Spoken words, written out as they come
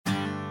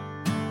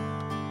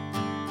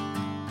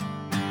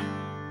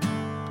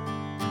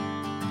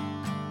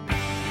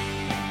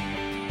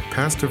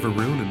Pastor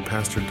Varun and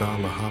Pastor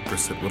Dala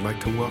Hopperson would like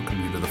to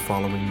welcome you to the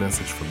following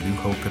message from New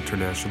Hope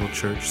International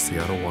Church,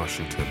 Seattle,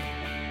 Washington.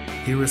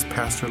 Here is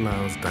Pastor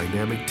Lau's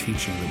dynamic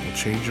teaching that will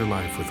change your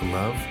life with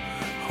love,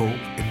 hope,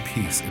 and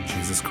peace in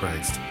Jesus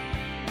Christ.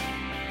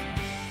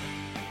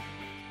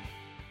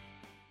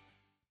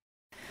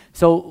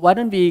 So why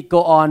don't we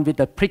go on with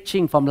the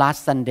preaching from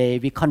last Sunday?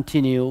 We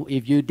continue.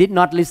 If you did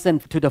not listen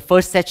to the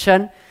first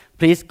session,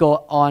 please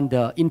go on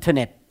the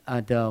internet,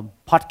 the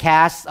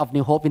podcast of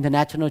New Hope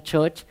International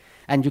Church,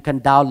 and you can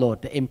download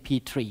the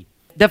MP3.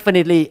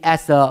 Definitely,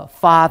 as a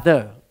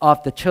father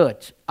of the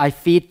church, I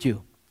feed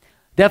you.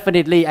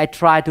 Definitely, I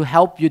try to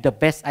help you the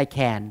best I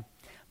can.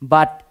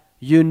 But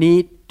you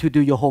need to do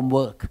your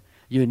homework.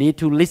 You need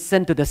to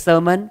listen to the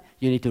sermon.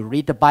 You need to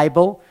read the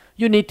Bible.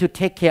 You need to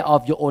take care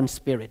of your own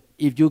spirit.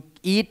 If you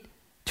eat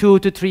 2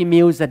 to 3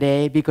 meals a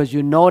day, because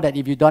you know that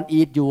if you don't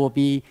eat, you will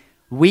be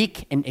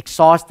weak and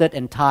exhausted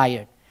and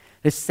tired.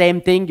 The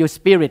same thing, your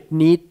spirit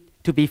needs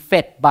to be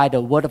fed by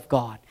the Word of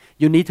God.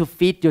 You need to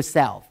feed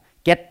yourself.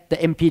 Get the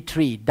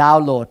MP3,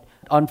 download.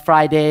 On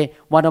Friday,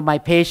 one of my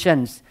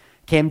patients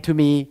came to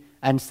me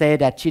and said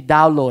that she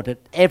downloaded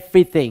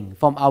everything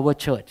from our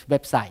church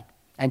website.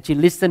 And she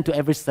listened to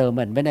every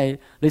sermon. When I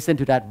listened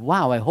to that,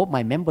 wow, I hope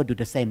my member do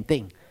the same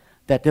thing.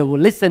 That they will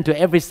listen to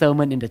every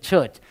sermon in the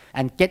church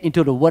and get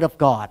into the Word of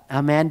God.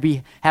 Amen.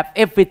 We have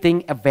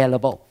everything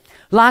available.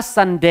 Last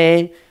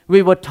Sunday,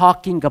 we were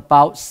talking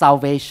about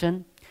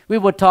salvation. We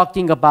were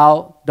talking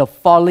about the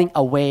falling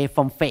away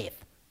from faith.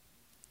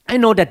 I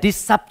know that this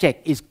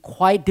subject is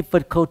quite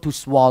difficult to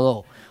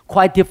swallow,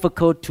 quite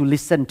difficult to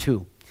listen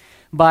to.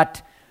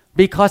 But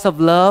because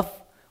of love,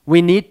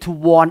 we need to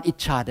warn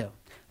each other.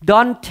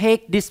 Don't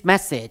take this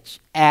message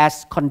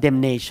as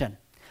condemnation.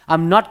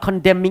 I'm not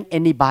condemning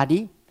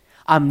anybody.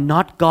 I'm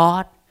not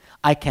God.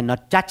 I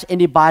cannot judge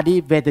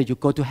anybody whether you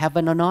go to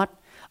heaven or not.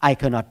 I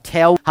cannot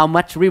tell how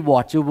much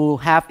reward you will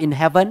have in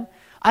heaven.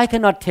 I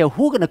cannot tell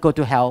who's going to go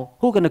to hell,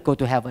 who's going to go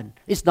to heaven.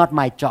 It's not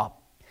my job.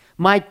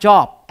 My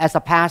job as a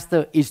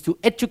pastor is to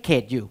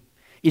educate you,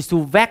 is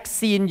to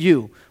vaccine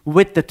you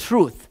with the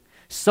truth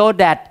so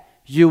that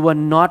you will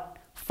not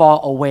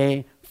fall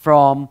away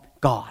from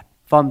God,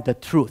 from the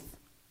truth.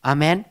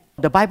 Amen.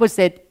 The Bible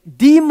said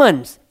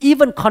demons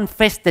even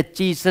confess that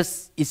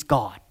Jesus is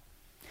God.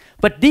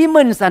 But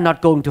demons are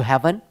not going to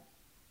heaven.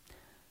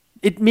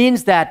 It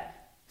means that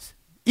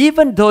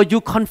even though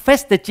you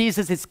confess that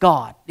Jesus is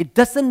God, it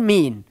doesn't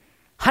mean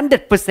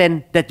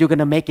 100% that you're going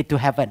to make it to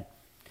heaven.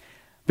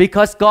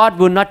 Because God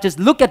will not just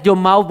look at your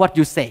mouth, what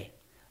you say,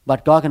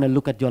 but God going to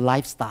look at your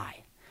lifestyle,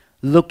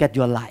 look at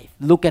your life,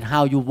 look at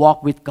how you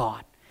walk with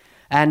God.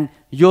 And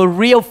your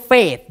real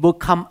faith will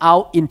come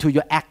out into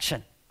your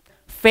action.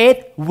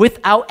 Faith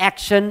without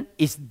action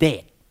is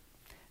dead.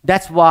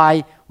 That's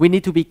why we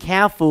need to be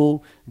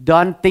careful.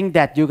 Don't think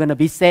that you're going to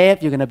be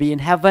saved, you're going to be in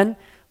heaven,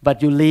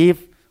 but you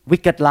live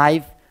wicked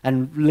life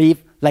and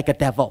live like a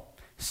devil.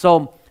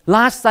 So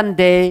last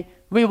Sunday,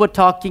 we were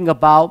talking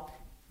about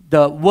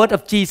the word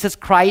of Jesus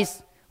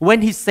Christ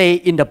when he say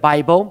in the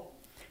Bible,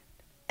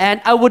 and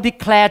I will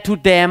declare to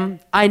them,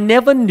 I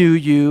never knew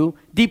you.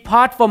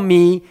 Depart from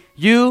me,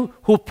 you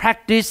who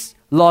practice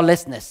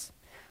lawlessness.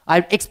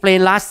 I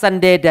explained last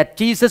Sunday that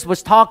Jesus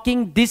was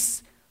talking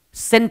this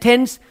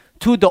sentence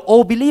to the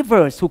old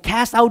believers who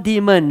cast out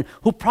demons,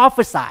 who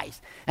prophesied.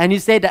 And he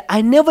said that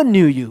I never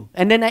knew you.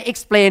 And then I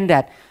explained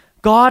that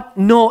God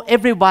knows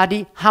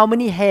everybody how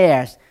many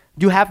hairs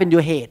you have in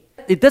your head.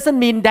 It doesn't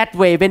mean that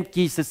way when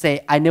Jesus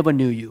say, I never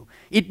knew you.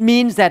 It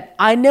means that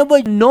I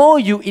never know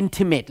you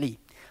intimately.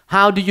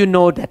 How do you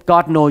know that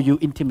God knows you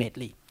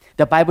intimately?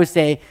 The Bible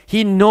says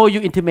he knows you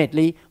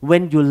intimately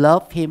when you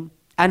love him.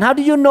 And how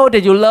do you know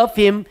that you love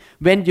him?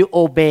 When you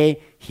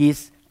obey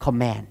his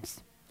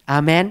commands.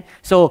 Amen.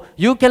 So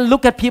you can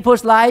look at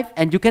people's life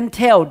and you can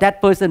tell that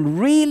person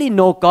really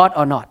know God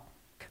or not.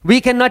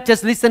 We cannot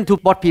just listen to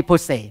what people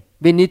say.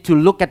 We need to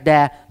look at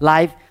their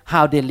life,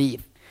 how they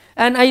live.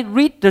 And I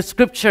read the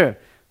scripture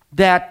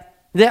that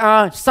there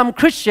are some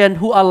Christians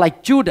who are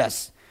like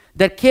Judas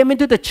that came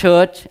into the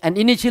church and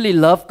initially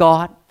loved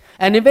God,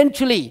 and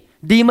eventually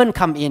demons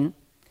come in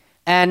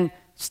and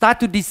start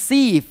to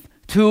deceive,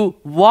 to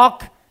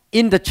walk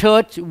in the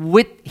church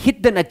with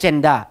hidden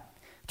agenda,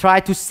 try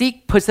to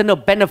seek personal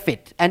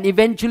benefit, and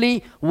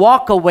eventually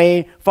walk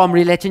away from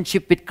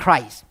relationship with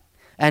Christ.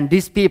 And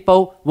these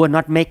people will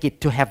not make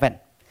it to heaven.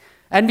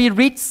 And we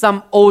read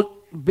some Old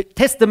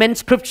Testament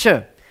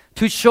scripture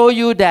to show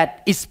you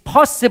that it's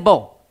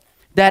possible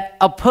that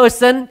a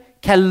person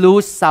can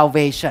lose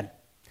salvation.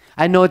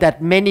 I know that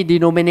many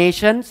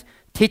denominations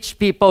teach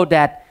people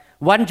that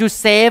once you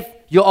save,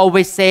 you're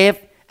always saved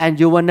and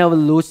you will never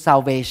lose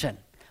salvation.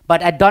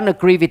 But I don't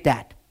agree with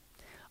that.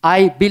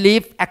 I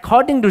believe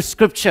according to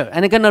scripture,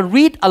 and I'm going to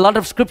read a lot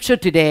of scripture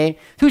today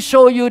to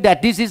show you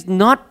that this is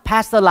not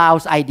Pastor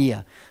Lau's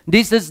idea.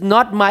 This is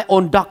not my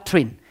own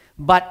doctrine,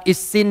 but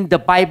it's in the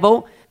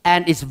Bible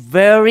and it's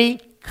very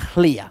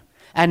clear.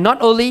 And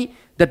not only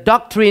the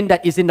doctrine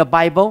that is in the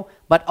Bible,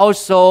 but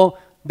also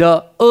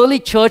the early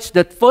church,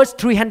 the first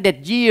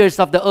 300 years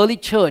of the early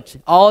church,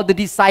 all the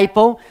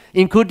disciples,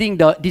 including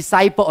the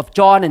disciple of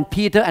John and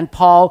Peter and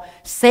Paul,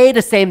 say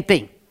the same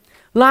thing.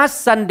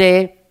 Last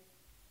Sunday,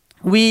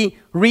 we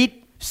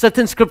read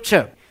certain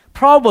scripture.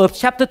 Proverbs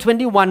chapter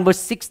 21 verse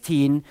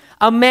 16,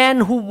 a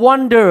man who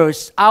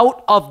wanders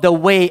out of the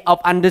way of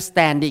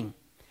understanding,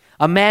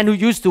 a man who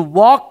used to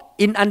walk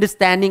in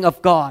understanding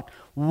of God,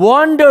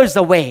 wanders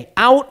away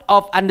out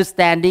of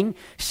understanding,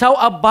 shall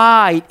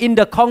abide in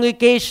the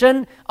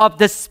congregation of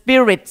the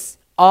spirits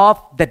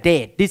of the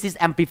dead. This is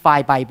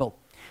Amplified Bible.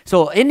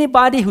 So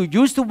anybody who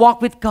used to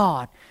walk with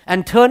God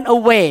and turn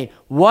away,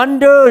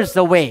 wanders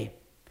away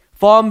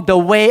from the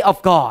way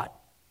of God,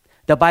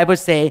 the Bible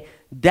says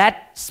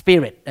that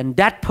spirit and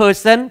that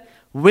person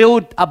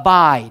will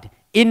abide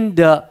in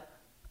the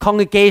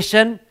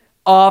congregation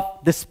of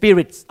the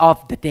spirits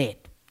of the dead.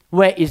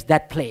 Where is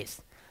that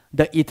place?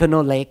 The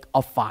eternal lake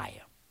of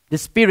fire. The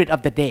spirit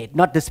of the dead,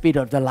 not the spirit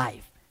of the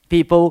life.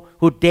 People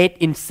who dead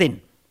in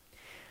sin.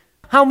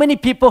 How many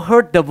people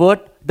heard the word,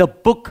 the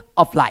book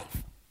of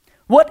life?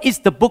 What is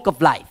the book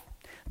of life?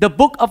 The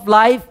book of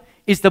life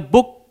is the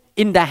book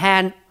in the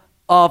hand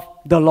of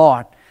the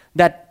Lord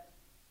that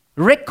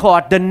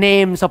record the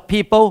names of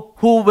people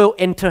who will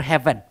enter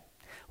heaven.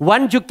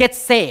 Once you get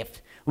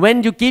saved,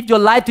 when you give your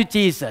life to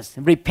Jesus,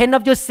 repent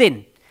of your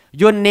sin,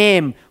 your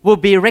name will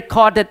be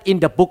recorded in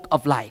the book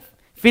of life.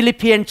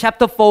 Philippians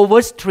chapter 4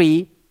 verse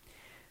 3,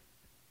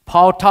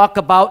 Paul talked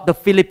about the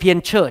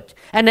Philippian church.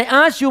 And I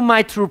ask you,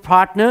 my true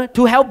partner,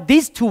 to help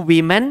these two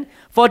women,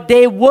 for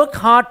they work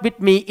hard with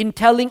me in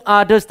telling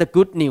others the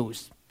good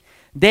news.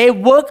 They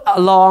work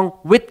along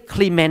with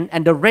Clement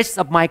and the rest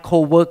of my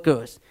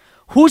co-workers,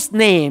 whose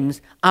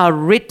names are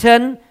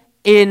written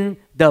in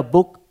the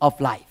book of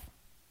life.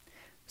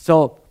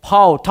 So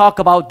Paul talked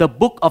about the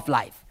book of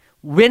life.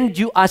 When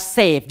you are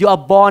saved, you are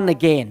born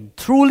again,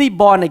 truly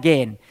born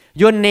again,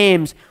 your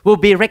names will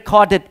be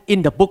recorded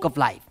in the book of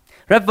life.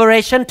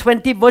 Revelation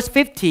 20 verse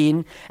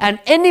 15, and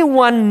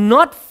anyone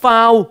not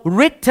found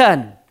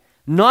written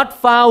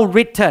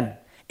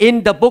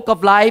in the book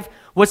of life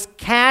was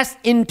cast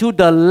into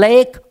the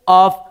lake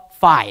of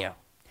fire.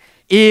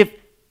 If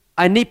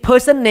any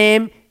person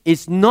name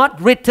is not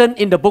written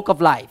in the book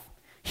of life,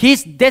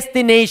 his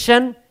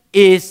destination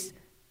is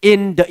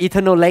in the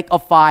eternal lake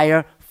of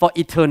fire for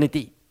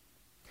eternity.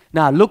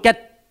 Now look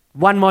at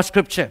one more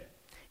scripture.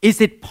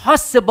 Is it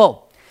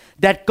possible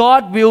that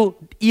God will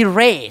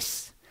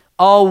erase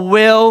or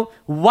will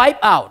wipe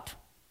out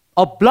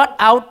or blot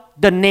out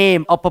the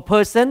name of a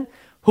person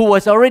who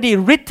was already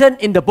written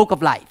in the book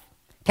of life?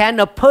 Can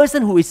a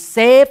person who is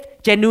saved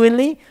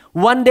genuinely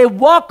one day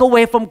walk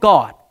away from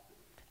God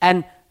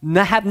and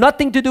have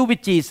nothing to do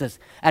with Jesus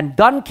and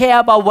don't care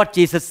about what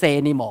Jesus say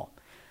anymore?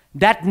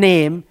 That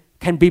name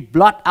can be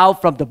blotted out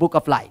from the book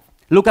of life.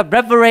 Look at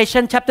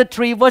Revelation chapter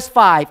 3 verse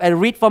 5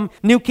 and read from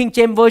New King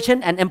James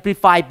Version and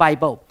Amplified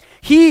Bible.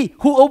 He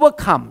who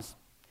overcomes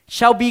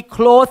shall be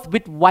clothed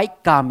with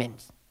white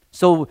garments.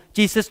 So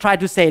Jesus tried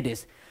to say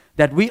this,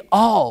 that we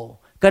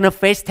all gonna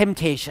face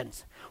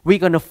temptations. We're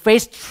gonna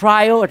face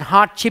trial and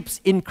hardships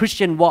in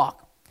Christian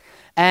walk.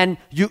 And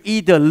you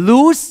either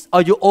lose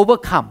or you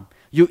overcome.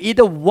 You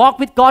either walk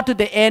with God to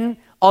the end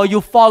or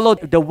you follow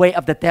the way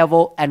of the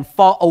devil and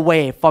fall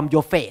away from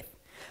your faith.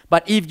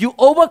 But if you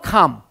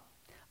overcome,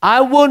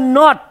 I will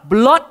not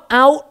blot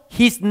out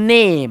his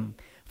name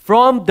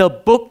from the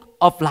book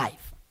of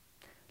life.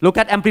 Look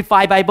at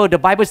Amplified Bible. The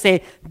Bible says,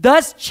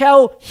 thus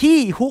shall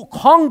he who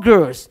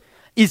conquers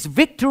is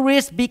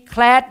victorious be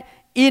clad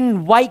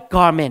in white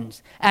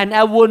garments, and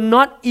I will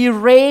not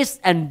erase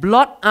and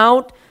blot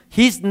out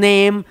his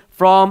name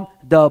from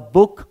the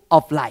book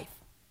of life.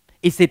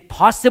 Is it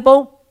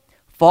possible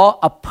for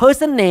a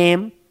person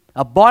named,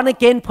 a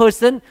born-again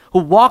person who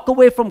walk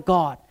away from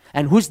God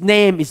and whose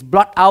name is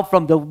blotted out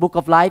from the book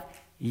of life?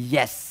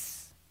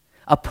 Yes.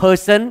 A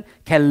person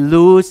can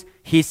lose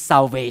his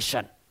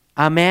salvation.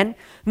 Amen.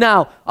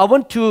 Now, I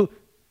want to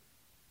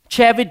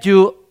share with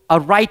you a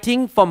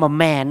writing from a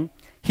man.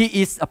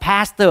 He is a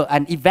pastor,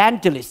 an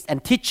evangelist,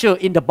 and teacher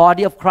in the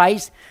body of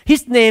Christ.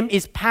 His name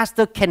is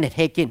Pastor Kenneth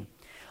Hagin.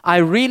 I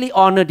really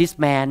honor this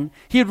man.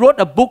 He wrote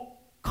a book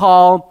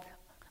called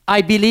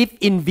I Believe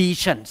in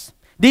Visions.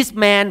 This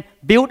man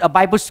built a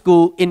Bible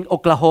school in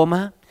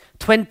Oklahoma.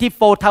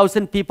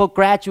 24,000 people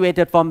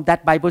graduated from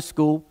that Bible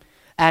school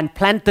and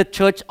planted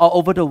church all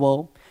over the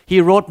world.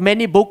 He wrote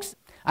many books.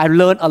 I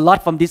learned a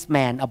lot from this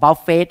man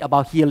about faith,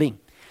 about healing.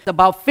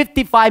 About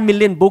 55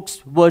 million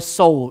books were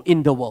sold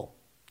in the world.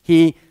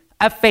 He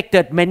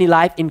affected many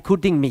lives,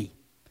 including me,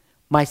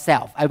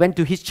 myself. I went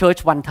to his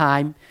church one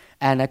time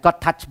and I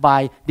got touched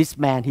by this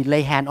man. He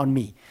laid hand on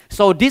me.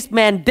 So this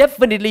man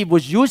definitely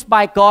was used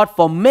by God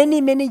for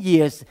many, many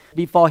years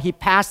before he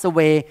passed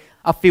away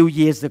a few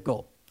years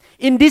ago.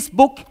 In this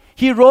book,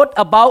 he wrote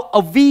about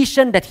a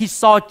vision that he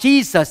saw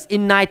Jesus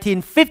in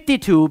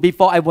 1952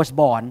 before I was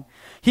born.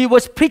 He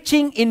was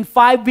preaching in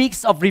 5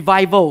 weeks of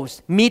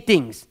revivals,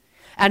 meetings,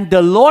 and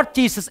the Lord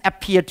Jesus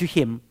appeared to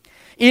him.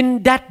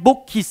 In that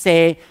book, he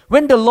say,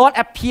 when the Lord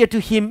appeared to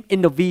him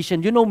in the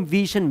vision, you know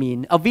vision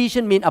mean? A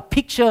vision mean a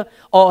picture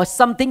or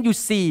something you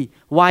see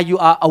while you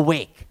are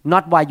awake,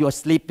 not while you are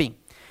sleeping.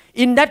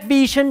 In that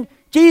vision,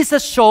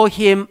 Jesus showed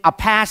him a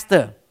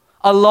pastor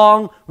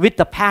along with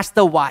the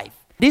pastor's wife.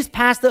 This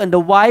pastor and the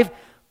wife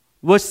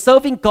were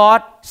serving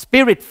God,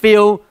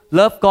 spirit-filled,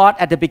 loved God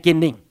at the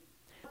beginning.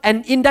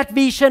 And in that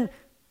vision,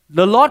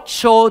 the Lord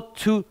showed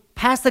to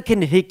Pastor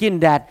Kenneth Hagin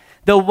that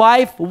the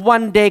wife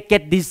one day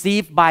get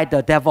deceived by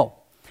the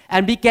devil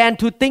and began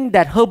to think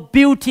that her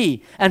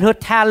beauty and her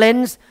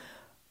talents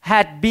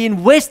had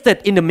been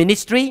wasted in the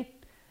ministry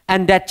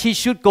and that she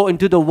should go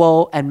into the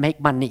world and make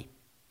money.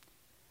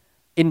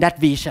 In that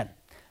vision.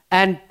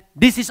 And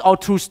this is all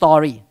true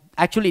story.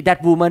 Actually,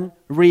 that woman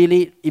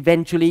really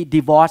eventually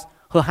divorced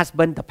her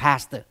husband, the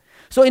pastor.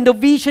 So in the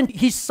vision,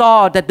 he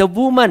saw that the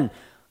woman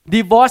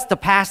divorced the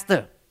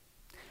pastor.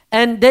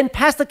 And then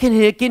Pastor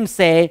Kenneth Hagin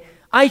say,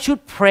 I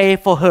should pray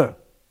for her.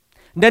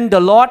 Then the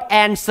Lord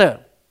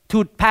answered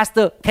to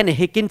Pastor Kenneth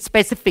Hagin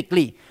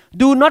specifically,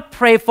 do not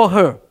pray for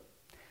her.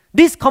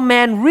 This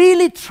command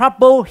really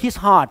troubled his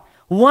heart.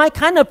 Why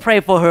can't I pray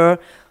for her?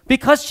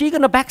 Because she's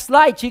going to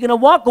backslide. She's going to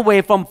walk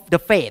away from the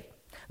faith.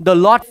 The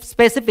Lord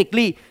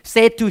specifically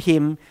said to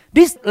him,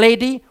 this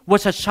lady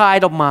was a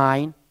child of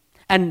mine.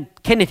 And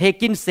Kenneth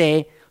Hagin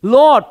said,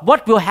 Lord,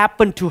 what will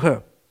happen to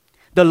her?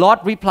 The Lord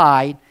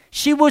replied,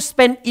 she will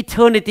spend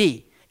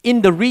eternity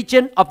in the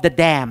region of the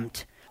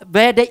damned,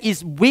 where there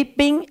is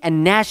weeping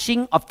and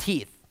gnashing of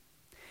teeth.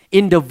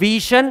 In the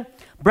vision,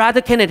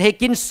 Brother Kenneth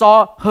Hagin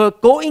saw her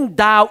going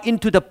down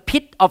into the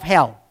pit of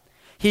hell.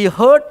 He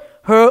heard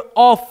her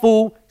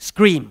awful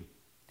scream.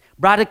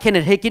 Brother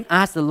Kenneth Hagin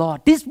asked the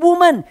Lord, this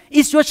woman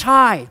is your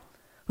child.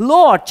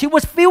 Lord, she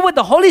was filled with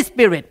the Holy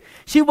Spirit.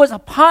 She was a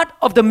part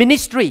of the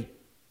ministry.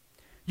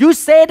 You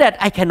say that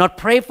I cannot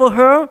pray for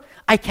her.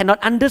 I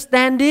cannot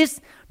understand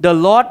this. The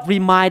Lord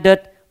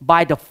reminded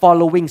by the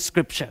following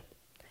scripture.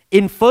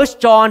 In 1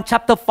 John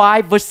chapter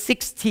 5 verse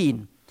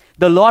 16,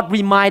 the Lord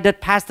reminded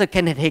Pastor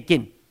Kenneth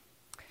Hagin,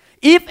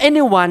 if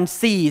anyone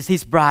sees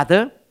his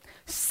brother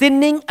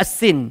sinning a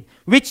sin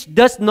which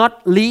does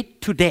not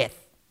lead to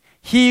death,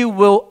 he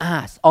will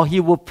ask or he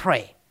will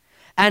pray,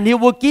 and he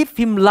will give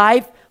him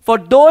life for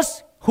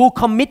those who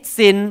commit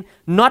sin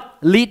not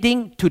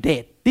leading to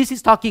death. This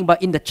is talking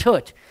about in the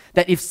church,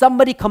 that if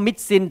somebody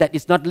commits sin that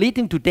is not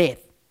leading to death,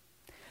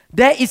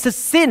 there is a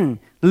sin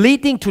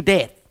leading to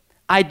death.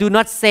 I do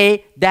not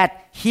say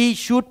that he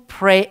should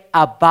pray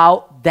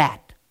about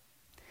that.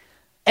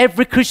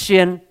 Every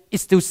Christian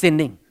is still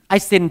sinning. I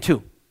sin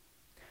too.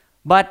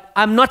 But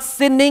I'm not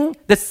sinning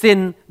the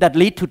sin that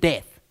lead to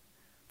death.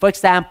 For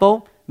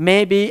example,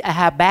 maybe I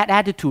have bad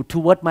attitude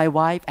toward my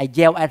wife. I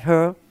yell at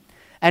her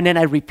and then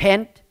I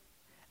repent,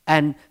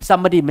 and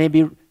somebody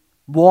maybe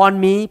warn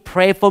me,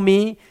 pray for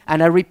me,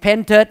 and I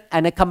repented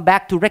and I come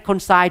back to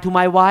reconcile to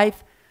my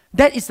wife.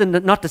 That is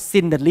not the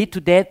sin that lead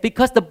to death,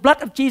 because the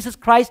blood of Jesus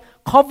Christ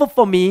covered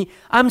for me.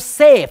 I'm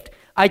saved.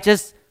 I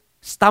just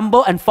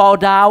stumble and fall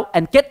down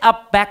and get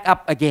up, back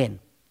up again.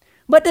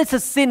 But there's a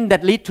sin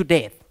that lead to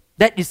death.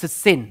 That is the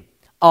sin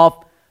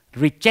of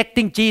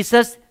rejecting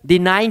Jesus,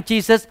 denying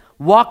Jesus,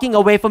 walking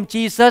away from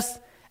Jesus,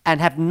 and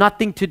have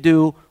nothing to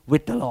do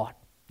with the Lord.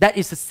 That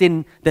is a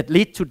sin that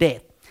lead to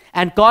death.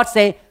 And God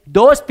say,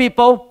 those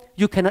people,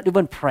 you cannot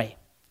even pray.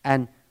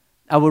 And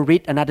I will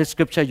read another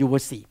scripture, you will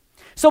see.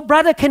 So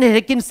Brother Kenneth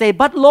Hagin say,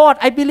 but Lord,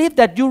 I believe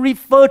that you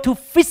refer to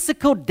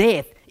physical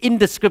death in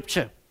the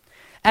scripture.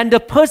 And the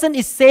person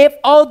is saved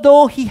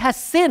although he has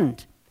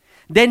sinned.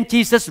 Then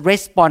Jesus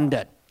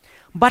responded,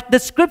 but the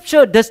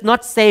scripture does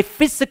not say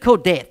physical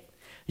death.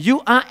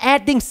 You are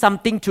adding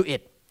something to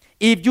it.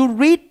 If you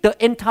read the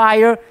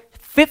entire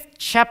 5th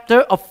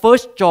chapter of 1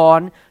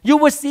 John, you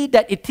will see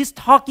that it is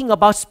talking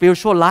about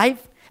spiritual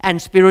life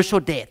and spiritual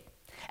death.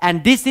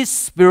 And this is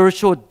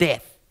spiritual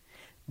death.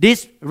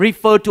 This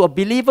refers to a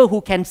believer who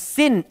can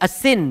sin a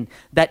sin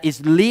that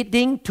is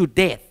leading to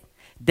death.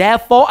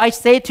 Therefore, I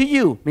say to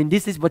you,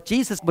 this is what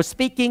Jesus was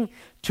speaking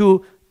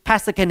to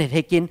Pastor Kenneth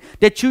Hagin,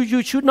 that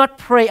you should not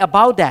pray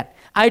about that.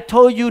 I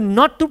told you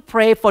not to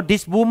pray for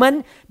this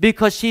woman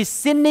because she's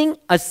sinning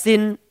a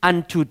sin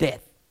unto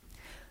death.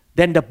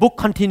 Then the book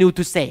continued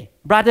to say,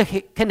 Brother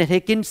Kenneth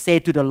Hagin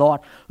said to the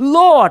Lord,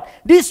 Lord,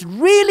 this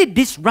really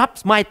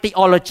disrupts my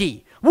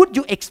theology. Would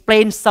you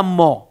explain some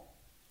more?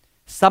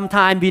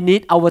 Sometimes we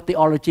need our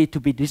theology to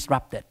be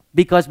disrupted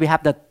because we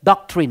have the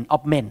doctrine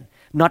of men,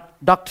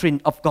 not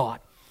doctrine of God.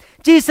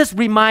 Jesus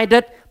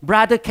reminded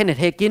Brother Kenneth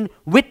Hagin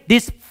with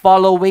this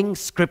following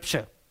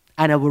scripture,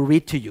 and I will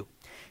read to you.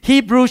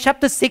 Hebrews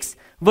chapter 6,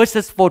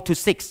 verses 4 to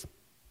 6.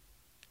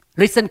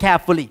 Listen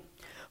carefully.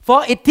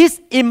 For it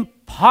is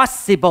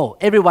impossible,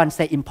 everyone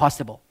say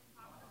impossible.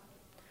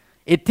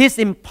 It is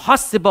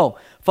impossible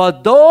for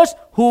those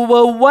who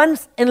were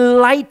once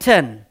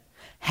enlightened,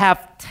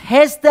 have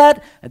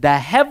tasted the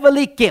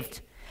heavenly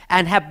gift,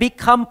 and have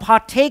become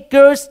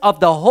partakers of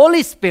the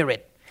Holy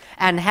Spirit,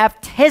 and have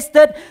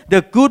tasted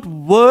the good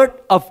word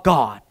of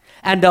God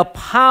and the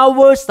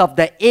powers of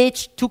the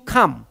age to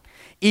come.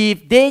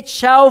 if they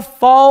shall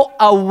fall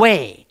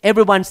away,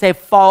 everyone say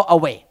fall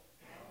away.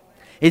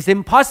 It's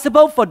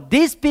impossible for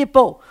these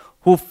people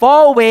who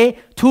fall away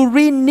to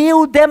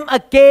renew them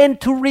again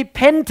to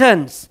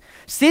repentance,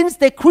 since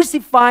they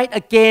crucified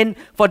again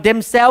for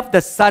themselves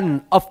the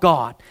Son of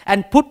God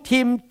and put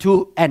him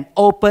to an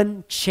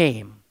open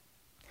shame.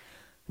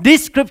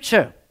 This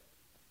scripture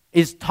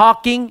is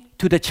talking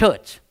to the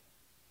church.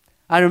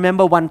 I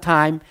remember one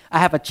time I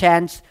have a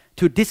chance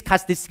to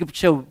discuss this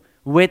scripture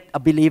with a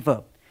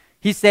believer.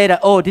 He said,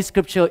 this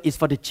scripture is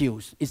for the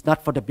Jews. It's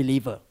not for the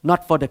believer,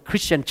 not for the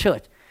Christian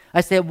church.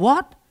 I said,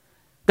 what?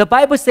 The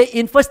Bible says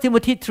in 1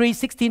 Timothy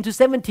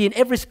 3:16-17,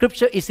 every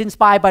scripture is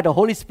inspired by the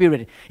Holy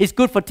Spirit. It's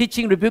good for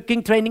teaching,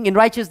 rebuking, training in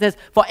righteousness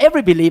for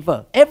every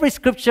believer. Every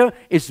scripture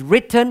is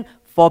written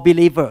for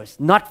believers,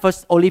 not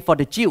only for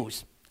the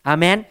Jews.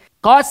 Amen.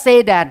 God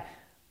said that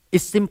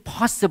it's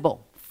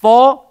impossible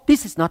for,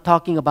 this is not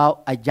talking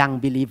about a young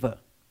believer.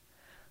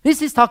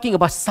 This is talking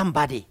about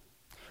somebody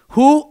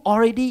who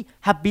already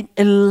have been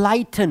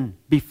enlightened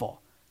before,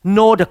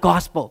 know the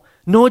gospel,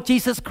 know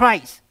Jesus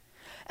Christ,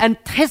 and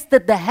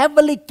tested the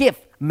heavenly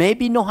gift,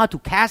 maybe know how to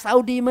cast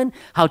out demons,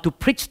 how to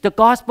preach the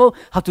gospel,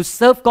 how to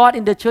serve God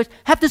in the church,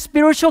 have the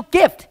spiritual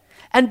gift,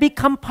 and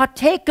become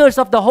partakers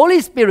of the Holy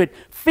Spirit,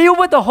 filled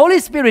with the Holy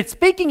Spirit,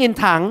 speaking in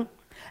tongues,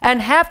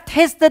 and have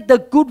tested the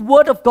good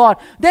word of God.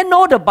 They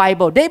know the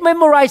Bible. They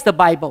memorize the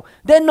Bible.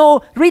 They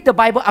know, read the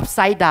Bible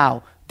upside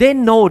down. They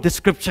know the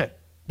scripture,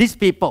 these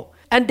people.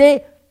 And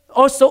they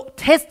also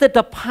tested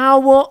the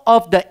power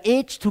of the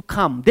age to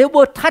come. They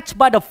were touched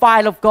by the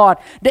fire of God.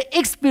 They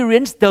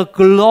experienced the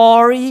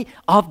glory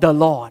of the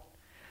Lord.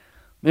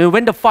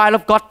 When the fire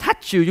of God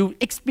touches you, you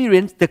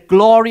experience the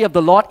glory of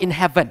the Lord in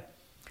heaven.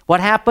 What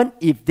happened?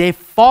 If they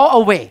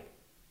fall away,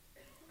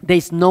 there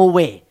is no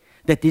way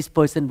that this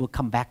person will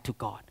come back to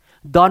God.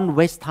 Don't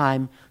waste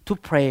time to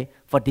pray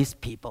for these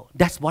people.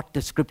 That's what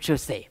the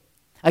scriptures say.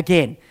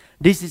 Again,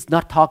 this is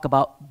not talk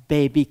about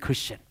baby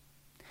Christian.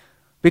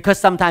 Because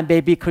sometimes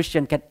baby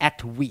Christian can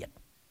act weird.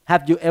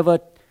 Have you ever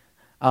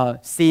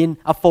seen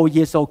a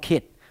 4-year-old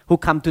kid who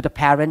come to the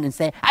parent and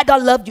say, I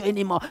don't love you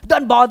anymore,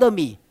 don't bother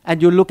me.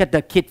 And you look at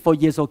the kid,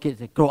 4-year-old kid,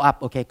 say, grow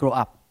up, okay, grow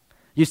up.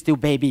 You're still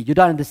baby, you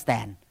don't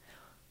understand.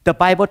 The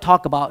Bible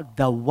talk about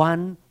the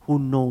one who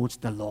knows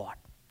the Lord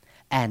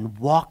and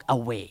walk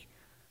away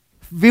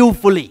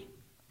willfully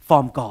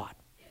from God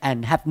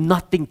and have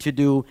nothing to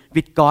do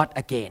with God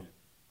again.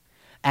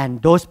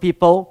 And those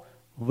people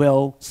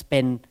will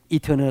spend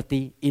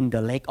eternity in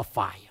the lake of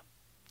fire.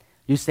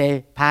 You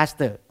say,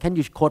 Pastor, can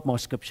you quote more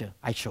scripture?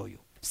 I show you.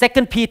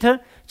 2 Peter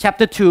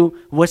chapter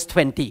 2, verse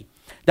 20.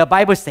 The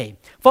Bible says,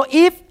 for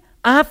if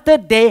after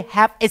they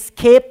have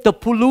escaped the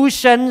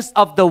pollutions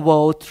of the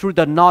world through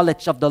the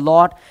knowledge of the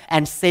Lord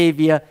and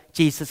Savior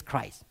Jesus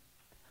Christ.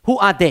 Who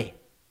are they?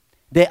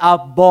 They are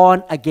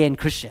born again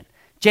Christian.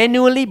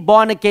 Genuinely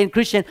born again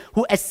Christian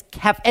who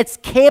have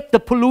escaped the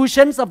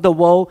pollutions of the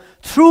world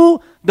through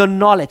the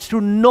knowledge,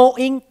 through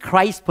knowing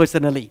Christ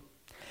personally.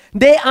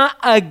 They are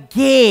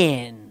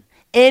again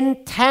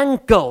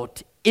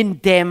entangled in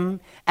them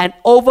and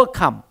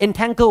overcome.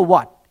 Entangled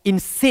what? In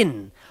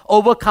sin.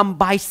 Overcome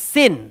by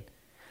sin.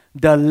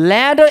 The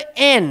latter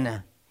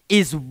end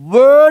is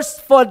worse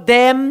for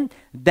them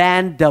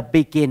than the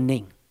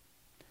beginning.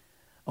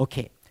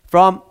 Okay,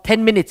 from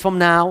 10 minutes from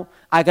now,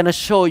 I'm going to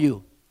show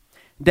you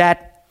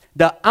that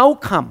the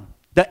outcome,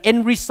 the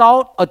end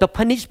result or the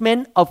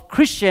punishment of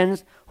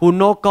Christians who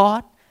know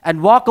God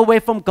and walk away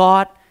from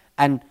God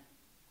and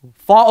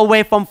fall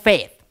away from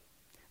faith,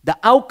 the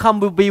outcome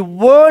will be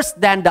worse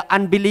than the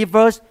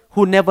unbelievers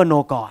who never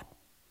know God.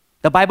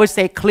 The Bible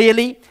says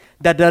clearly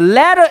that the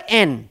latter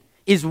end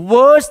is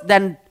worse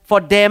than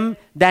for them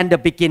than the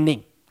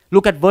beginning.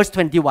 Look at verse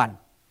 21.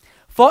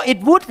 For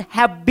it would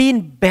have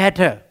been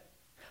better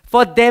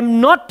for them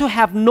not to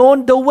have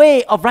known the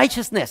way of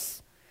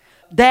righteousness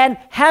than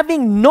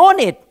having known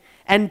it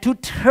and to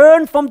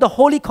turn from the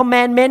holy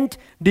commandment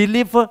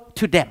delivered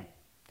to them.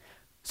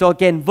 So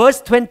again,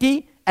 verse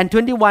 20 and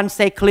 21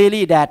 say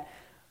clearly that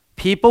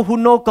people who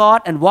know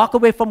God and walk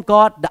away from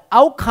God, the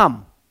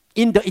outcome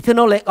in the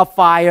eternal lake of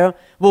fire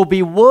will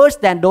be worse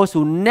than those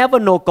who never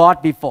know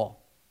God before.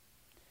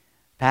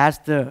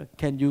 Pastor,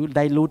 can you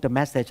dilute the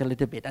message a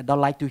little bit? I don't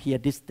like to hear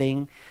this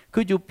thing.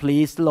 Could you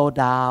please slow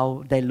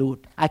down,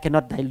 dilute? I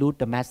cannot dilute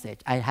the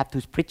message. I have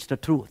to preach the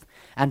truth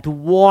and to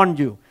warn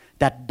you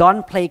that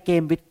don't play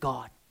game with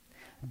God.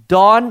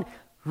 Don't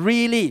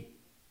really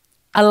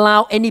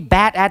allow any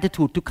bad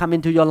attitude to come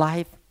into your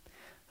life.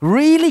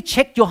 Really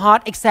check your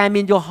heart,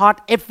 examine your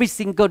heart every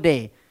single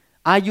day.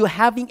 Are you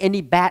having any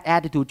bad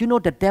attitude? You know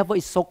the devil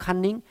is so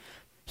cunning.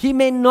 He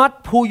may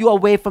not pull you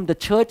away from the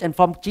church and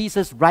from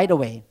Jesus right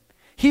away.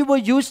 He will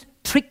use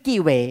tricky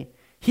way.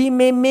 He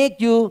may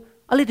make you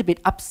a little bit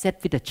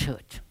upset with the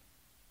church,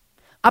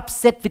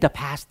 upset with the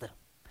pastor,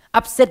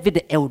 upset with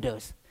the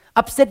elders,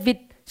 upset with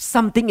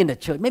something in the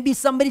church. Maybe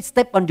somebody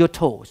stepped on your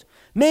toes.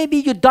 Maybe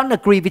you don't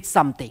agree with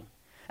something.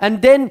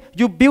 And then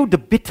you build the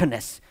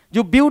bitterness.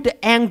 You build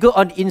the anger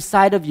on the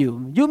inside of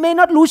you. You may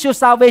not lose your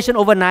salvation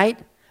overnight,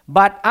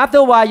 But after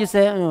a while, you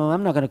say, oh,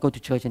 I'm not going to go to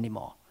church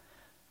anymore.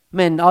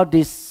 Man, all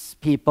these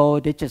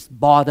people, they just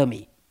bother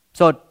me.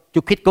 So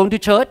you quit going to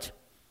church.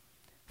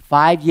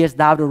 5 years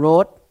down the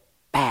road,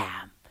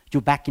 bam,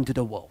 you're back into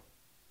the world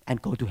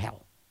and go to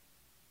hell.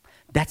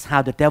 That's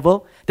how the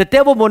devil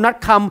will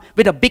not come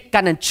with a big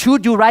gun and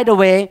shoot you right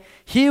away.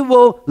 He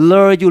will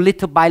lure you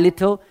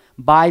little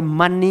by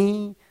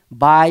money,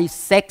 by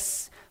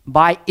sex,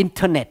 by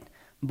internet,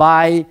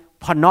 by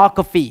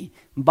pornography,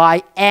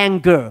 by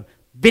anger,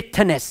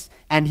 bitterness,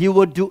 and he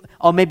will do,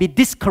 or maybe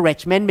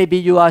discouragement. Maybe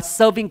you are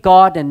serving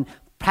God and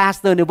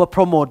pastor never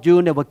promote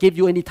you, never give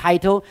you any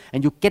title,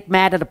 and you get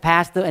mad at the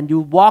pastor and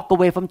you walk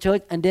away from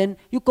church and then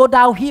you go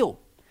downhill.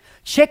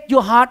 Check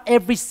your heart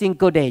every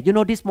single day. You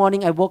know, this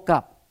morning I woke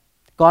up.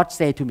 God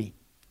said to me,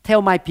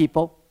 tell my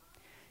people,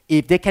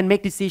 if they can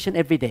make decision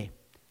every day,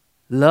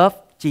 love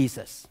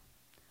Jesus,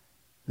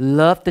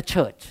 love the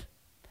church,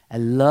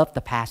 and love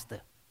the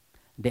pastor,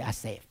 they are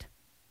saved.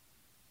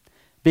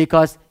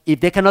 Because if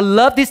they cannot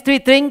love these three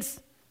things,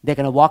 they're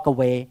going to walk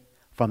away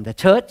from the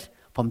church,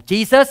 from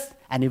Jesus,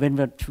 and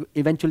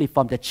eventually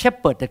from the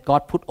shepherd that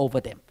God put over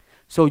them.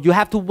 So you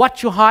have to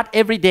watch your heart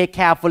every day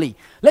carefully.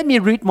 Let me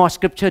read more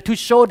scripture to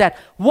show that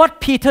what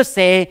Peter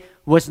said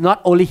was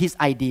not only his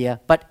idea,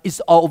 but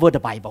it's all over the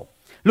Bible.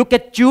 Look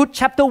at Jude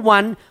chapter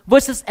 1,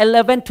 verses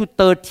 11 to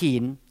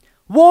 13.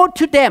 Woe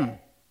to them,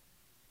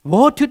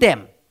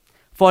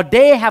 for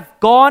they have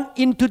gone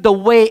into the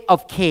way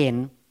of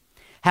Cain,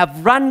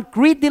 have run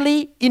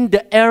greedily in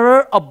the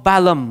error of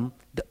Balaam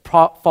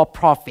for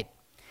profit,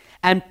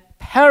 and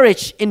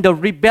perished in the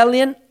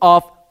rebellion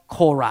of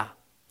Korah.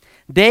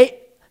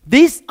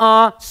 These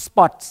are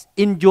spots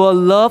in your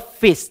love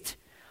feast.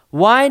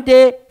 Why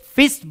they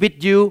feast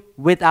with you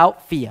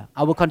without fear?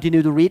 I will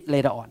continue to read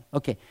later on.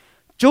 Okay.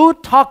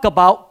 Jude talk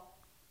about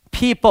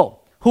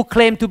people who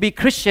claim to be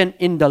Christian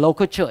in the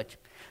local church.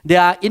 They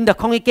are in the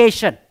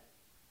congregation.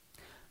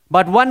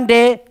 But one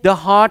day, the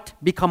heart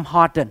become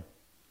hardened.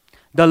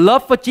 The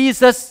love for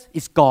Jesus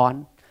is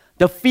gone.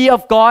 The fear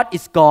of God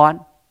is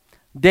gone.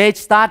 They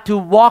start to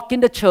walk in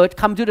the church,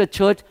 come to the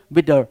church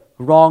with the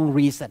wrong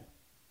reason.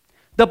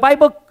 The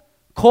Bible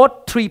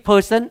quote 3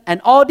 persons,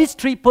 and all these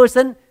 3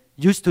 persons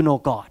used to know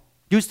God,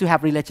 used to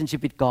have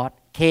relationship with God.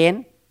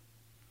 Cain,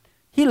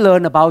 he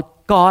learned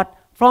about God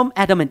from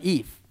Adam and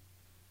Eve.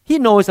 He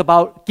knows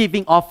about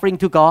giving offering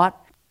to God.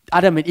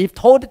 Adam and Eve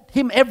told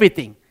him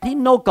everything. He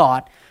know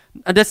God.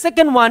 And the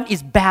second one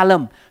is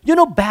Balaam. You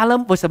know,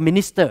 Balaam was a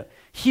minister.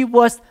 He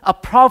was a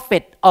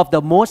prophet of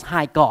the Most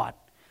High God.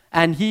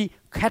 And he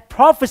had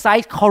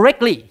prophesied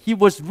correctly. He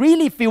was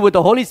really filled with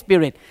the Holy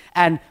Spirit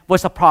and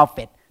was a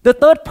prophet. The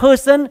third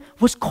person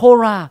was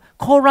Korah.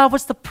 Korah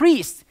was the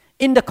priest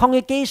in the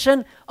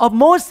congregation of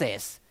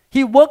Moses.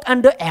 He worked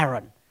under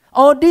Aaron.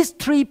 All these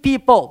 3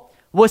 people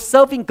were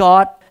serving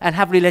God and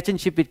have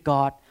relationship with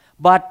God,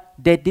 but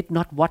they did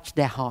not watch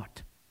their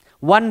heart.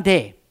 One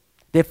day,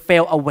 they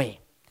fell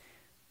away.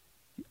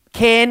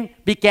 Cain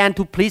began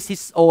to please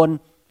his own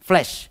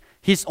flesh,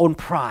 his own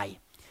pride.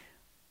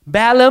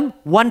 Balaam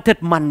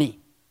wanted money.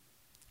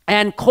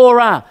 And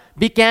Korah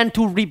began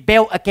to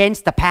rebel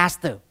against the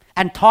pastor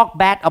and talk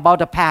bad about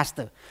the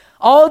pastor.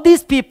 All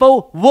these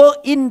people were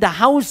in the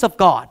house of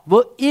God,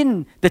 were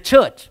in the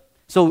church.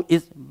 So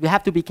we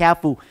have to be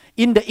careful.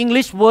 In the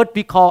English word,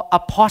 we call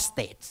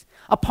apostates.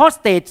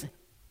 Apostates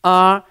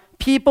are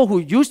people who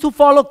used to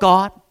follow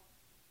God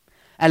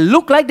and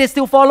look like they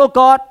still follow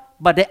God,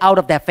 but they're out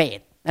of their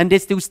faith. And they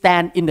still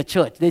stand in the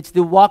church. They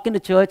still walk in the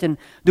church and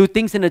do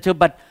things in the church,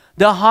 but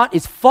their heart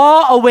is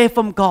far away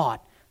from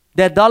God.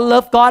 They don't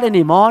love God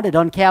anymore. They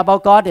don't care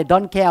about God. They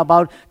don't care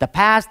about the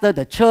pastor,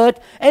 the church,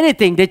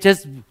 anything. They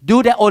just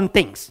do their own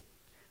things.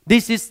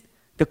 This is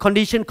the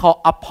condition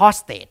called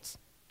apostates.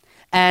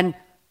 And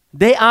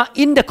they are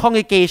in the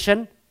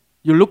congregation.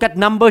 You look at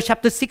Numbers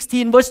chapter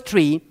 16, verse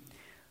 3,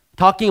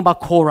 talking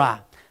about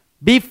Korah.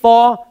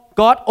 Before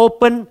God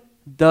opened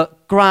the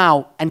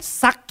ground and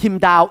sucked him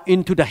down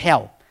into the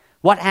hell,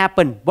 what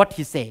happened? What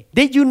he said?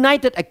 They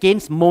united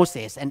against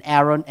Moses and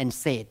Aaron and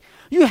said,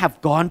 you have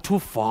gone too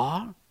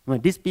far. When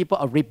these people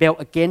are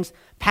rebelled against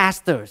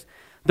pastors,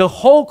 the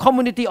whole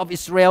community of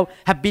Israel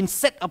have been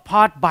set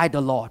apart by the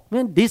Lord.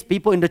 Man, these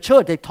people in the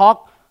church, they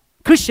talk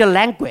Christian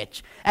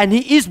language, and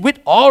He is with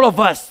all of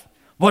us.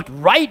 What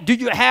right do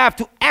you have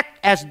to act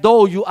as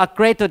though you are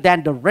greater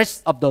than the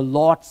rest of the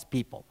Lord's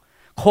people?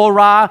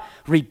 Korah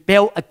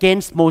rebelled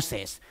against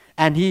Moses,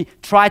 and he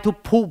tried to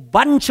pull a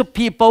bunch of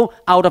people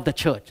out of the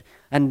church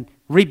and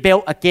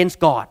rebel against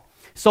God.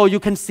 So you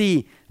can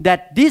see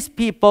that these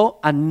people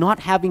are not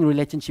having a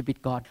relationship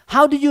with God.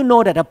 How do you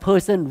know that a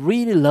person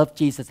really loves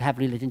Jesus, have a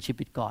relationship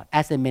with God?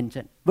 As I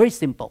mentioned, very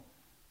simple.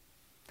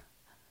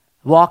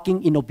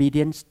 Walking in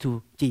obedience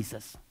to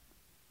Jesus.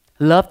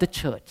 Love the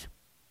church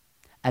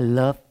and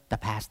love the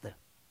pastor.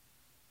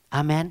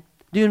 Amen.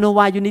 Do you know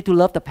why you need to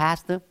love the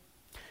pastor?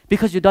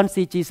 Because you don't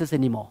see Jesus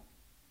anymore.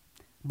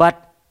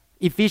 But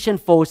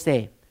Ephesians 4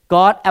 says,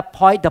 God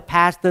appoint the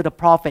pastor, the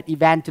prophet,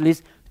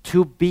 evangelist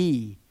to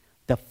be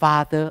the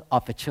father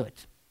of the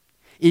church.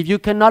 If you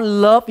cannot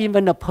love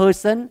even a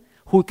person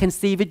who can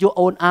see with your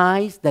own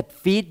eyes, that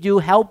feed you,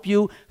 help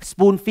you,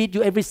 spoon feed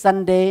you every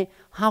Sunday,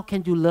 how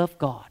can you love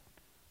God?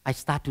 I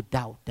start to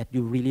doubt that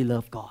you really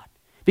love God.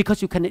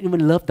 Because you cannot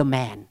even love the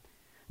man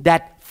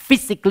that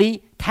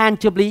physically,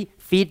 tangibly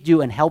feed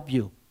you and help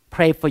you,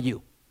 pray for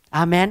you.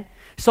 Amen?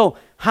 So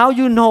how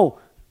you know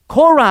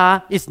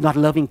Korah is not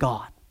loving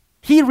God?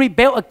 He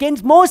rebelled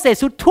against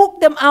Moses, who took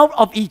them out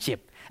of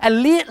Egypt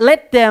and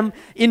led them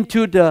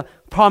into the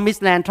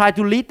promised land, tried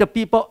to lead the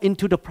people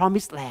into the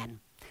promised land.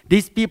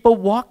 These people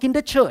walk in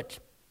the church.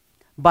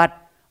 But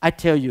I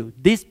tell you,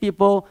 these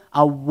people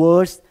are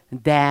worse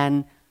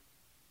than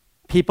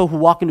people who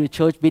walk into the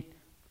church with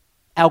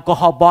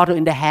alcohol bottle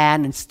in the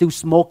hand and still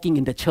smoking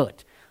in the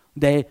church.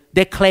 They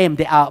claim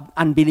they are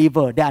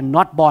unbelievers. They are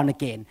not born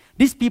again.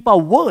 These people are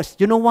worse.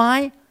 You know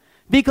why?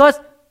 Because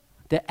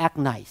they act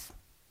nice.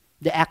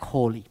 They act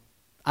holy.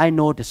 I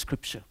know the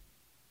scripture.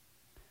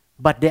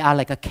 But they are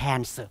like a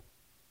cancer.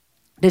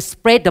 They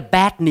spread the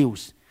bad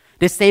news.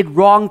 They say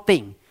wrong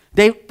thing.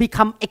 They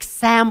become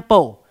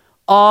example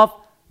of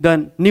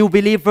the new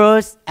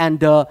believers and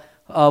the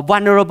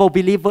vulnerable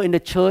believer in the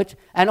church.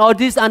 And all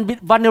these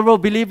vulnerable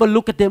believers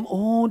look at them.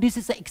 Oh, this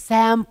is an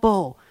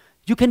example.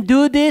 You can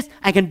do this.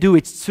 I can do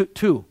it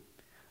too.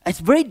 It's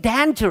very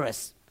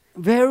dangerous.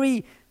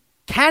 Very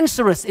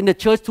cancerous in the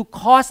church to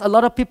cause a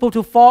lot of people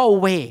to fall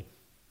away.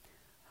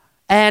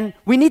 And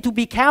we need to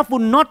be careful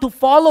not to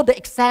follow the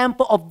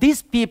example of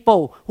these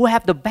people who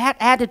have the bad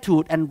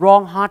attitude and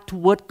wrong heart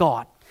toward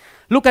God.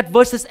 Look at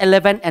verses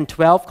 11 and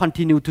 12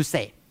 continue to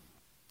say,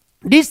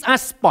 these are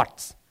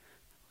spots.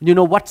 You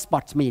know what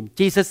spots mean?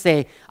 Jesus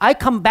say, I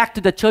come back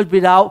to the church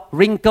without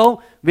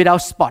wrinkle,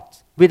 without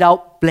spots,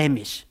 without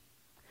blemish.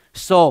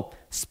 So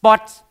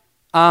spots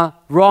are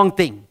wrong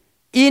thing.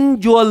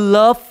 In your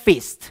love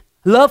feast.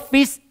 Love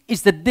feast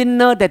is the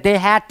dinner that they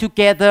had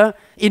together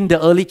in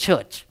the early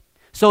church.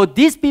 So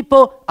these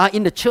people are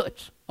in the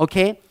church,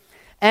 okay?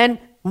 And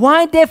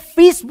why they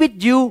feast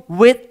with you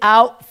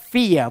without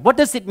fear? What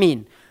does it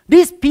mean?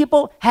 These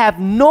people have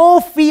no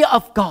fear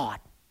of God.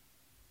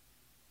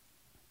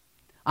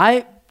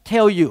 I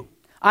tell you,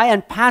 I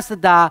and Pastor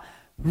Da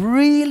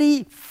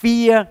really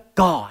fear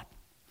God.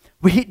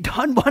 We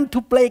don't want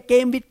to play a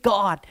game with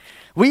God.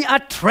 We are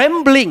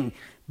trembling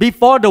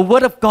before the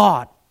word of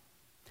God.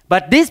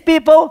 But these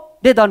people,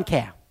 they don't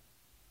care.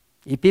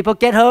 If people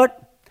get hurt,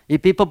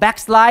 if people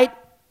backslide,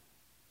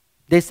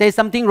 they say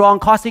something wrong,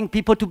 causing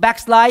people to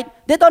backslide,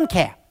 they don't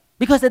care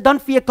because they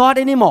don't fear God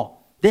anymore.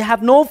 They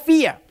have no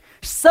fear.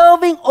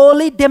 Serving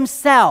only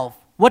themselves.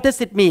 What does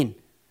it mean?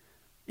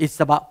 It's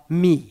about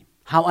me,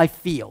 how I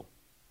feel,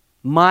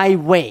 my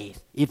way.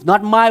 If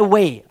not my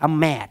way, I'm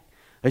mad.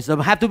 It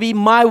have to be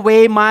my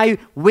way, my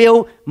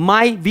will,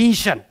 my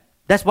vision.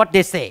 That's what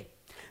they say.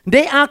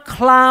 They are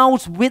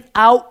clouds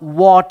without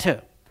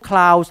water.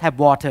 Clouds have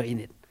water in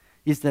it.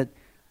 It's the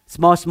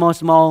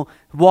small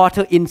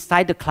water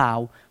inside the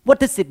cloud. What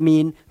does it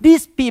mean?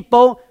 These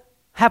people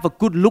have a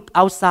good look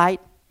outside.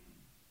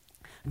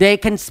 They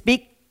can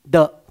speak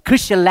the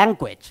Christian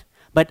language,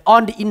 but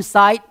on the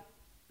inside,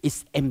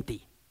 it's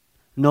empty.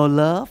 No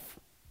love.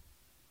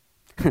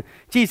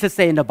 Jesus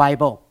said in the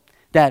Bible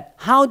that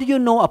how do you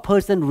know a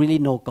person really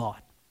know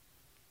God?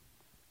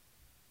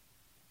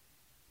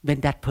 When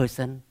that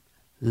person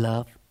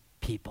loves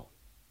people.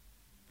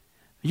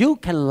 You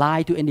can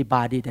lie to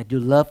anybody that you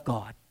love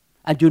God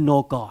and you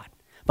know God.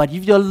 But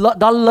if you don't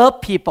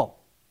love people,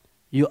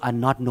 you are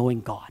not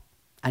knowing God.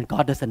 And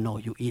God doesn't know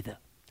you either.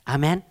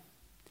 Amen?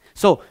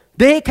 So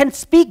they can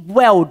speak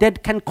well, they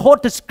can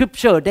quote the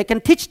scripture, they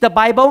can teach the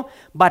Bible,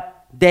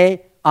 but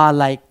they are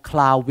like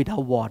cloud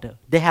without water.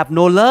 They have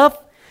no love,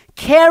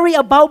 carried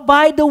about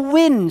by the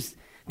winds.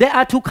 There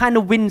are two kinds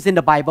of winds in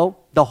the Bible.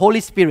 The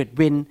Holy Spirit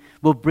wind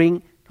will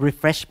bring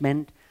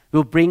refreshment,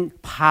 will bring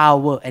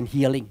power and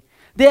healing.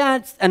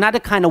 There's another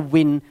kind of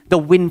wind, the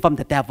wind from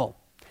the devil.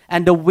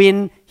 And the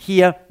wind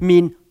here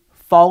means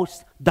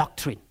false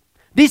doctrine.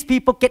 These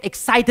people get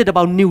excited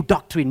about new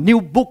doctrine.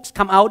 New books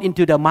come out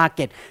into the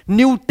market.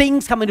 New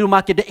things come into the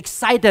market. They're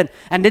excited.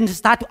 And then they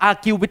start to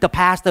argue with the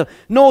pastor.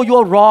 No,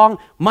 you're wrong.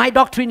 My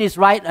doctrine is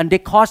right. And they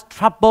cause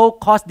trouble,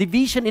 cause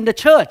division in the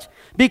church.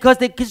 Because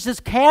they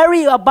just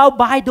carry about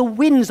by the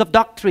winds of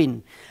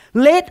doctrine.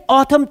 Late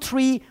autumn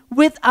tree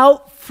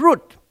without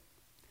fruit.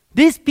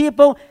 These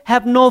people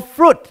have no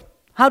fruit.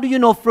 How do you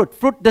know fruit?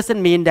 Fruit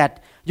doesn't mean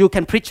that you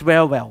can preach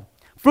very well.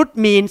 Fruit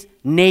means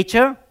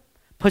nature,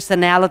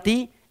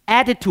 personality,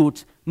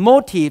 attitudes,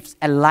 motives,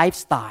 and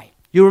lifestyle.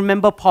 You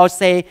remember Paul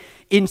say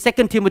in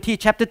 2 Timothy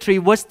chapter 3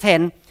 verse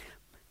 10,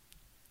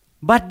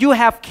 but you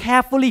have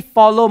carefully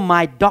followed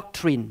my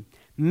doctrine,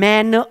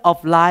 manner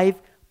of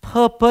life,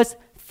 purpose,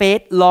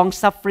 faith,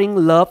 long-suffering,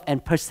 love,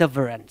 and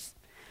perseverance.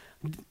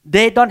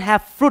 They don't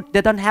have fruit.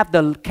 They don't have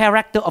the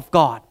character of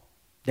God.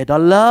 They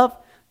don't love.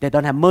 They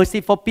don't have mercy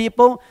for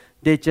people.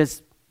 They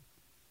just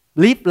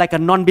live like a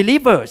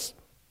non-believers.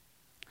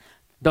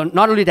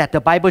 Not only that, the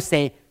Bible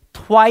says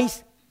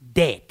twice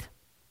dead.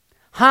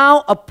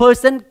 How a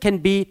person can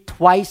be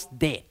twice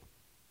dead?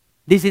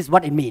 This is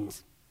what it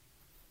means.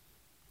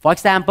 For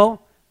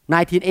example,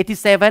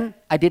 1987,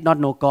 I did not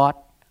know God.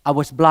 I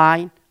was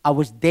blind. I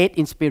was dead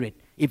in spirit.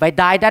 If I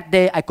die that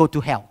day, I go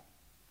to hell.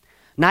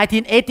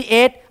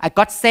 1988, I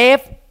got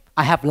saved.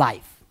 I have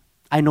life.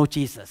 I know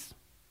Jesus.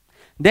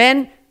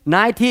 Then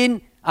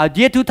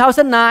year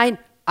 2009,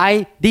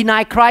 I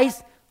deny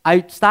Christ.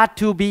 I start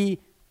to be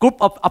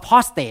group of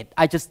apostate.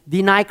 I just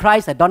deny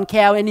Christ. I don't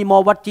care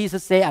anymore what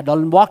Jesus say. I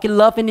don't walk in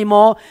love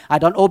anymore. I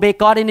don't obey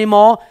God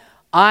anymore.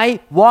 I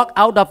walk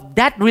out of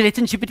that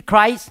relationship with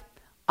Christ.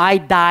 I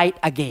died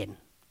again,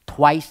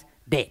 twice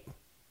dead.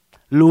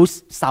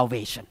 Lose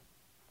salvation.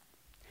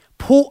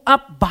 Pulled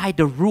up by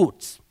the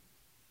roots.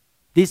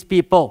 These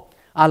people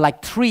are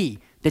like tree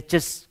that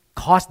just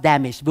cause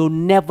damage, will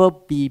never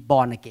be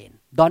born again.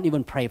 Don't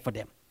even pray for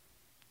them.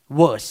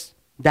 Worse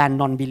than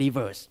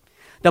non-believers.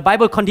 The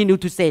Bible continues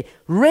to say,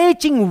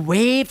 raging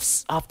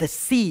waves of the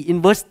sea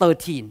in verse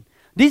 13.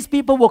 These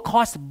people will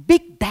cause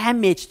big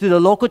damage to the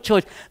local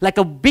church, like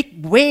a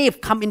big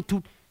wave come in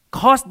to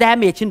cause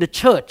damage in the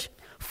church,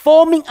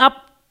 forming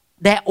up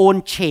their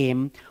own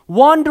shame,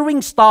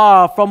 wandering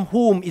star from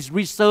whom is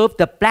reserved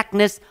the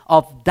blackness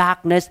of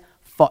darkness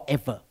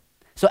forever.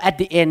 So at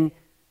the end,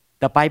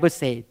 the Bible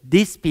says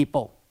these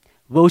people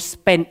will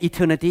spend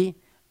eternity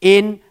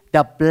in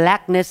the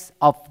blackness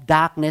of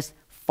darkness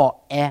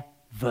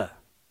forever.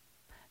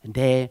 And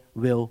they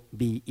will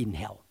be in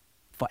hell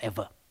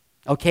forever.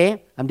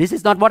 Okay? And this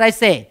is not what I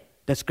say.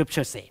 The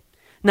scriptures say.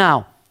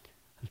 Now,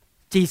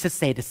 Jesus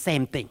said the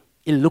same thing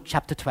in Luke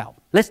chapter 12.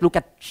 Let's look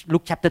at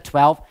Luke chapter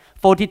 12,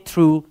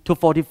 42 to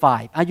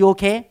 45. Are you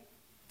okay?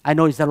 I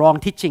know it's a long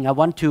teaching. I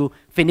want to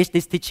finish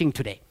this teaching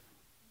today.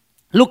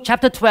 Luke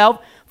chapter 12,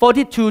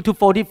 42 to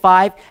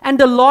 45. And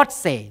the Lord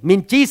say,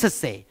 Jesus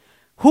say,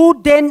 who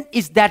then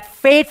is that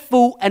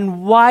faithful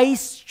and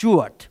wise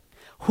steward,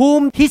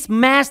 whom his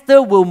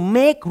master will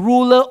make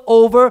ruler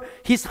over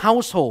his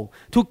household,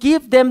 to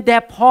give them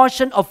their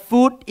portion of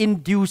food in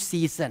due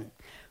season?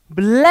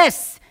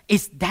 Blessed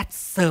is that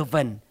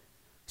servant.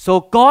 So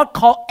God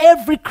called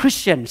every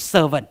Christian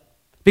servant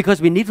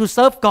because we need to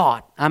serve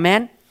God.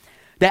 Amen.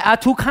 There are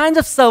two kinds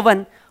of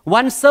servant.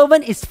 One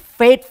servant is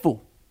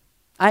faithful.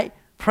 I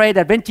pray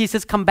that when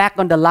Jesus come back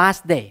on the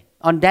last day,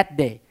 on that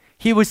day,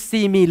 he will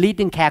see me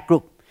leading care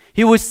group.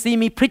 He will see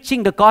me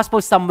preaching the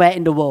gospel somewhere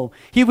in the world.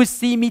 He will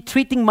see me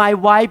treating my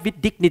wife with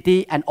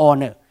dignity and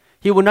honor.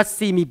 He will not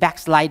see me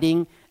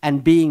backsliding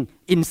and being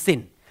in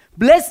sin.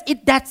 Blessed is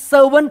that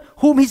servant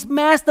whom his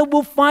master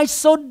will find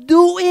so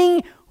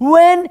doing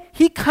when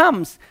he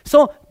comes.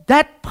 So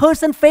that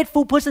person,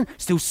 faithful person,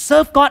 still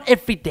serve God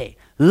every day.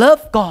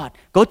 Love God.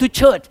 Go to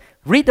church.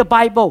 Read the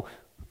Bible.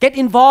 Get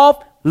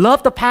involved.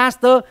 Love the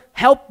pastor.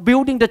 Help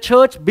building the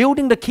church.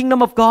 Building the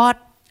kingdom of God.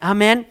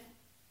 Amen.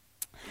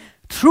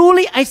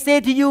 Truly I say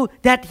to you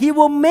that he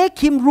will make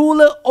him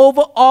ruler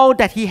over all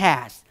that he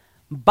has.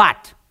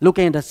 But,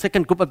 looking at the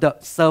second group of the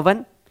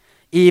servant,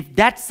 if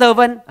that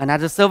servant,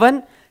 another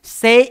servant,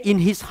 say in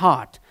his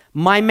heart,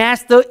 my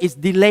master is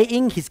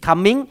delaying his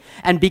coming,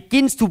 and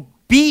begins to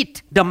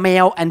beat the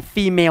male and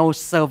female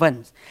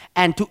servants,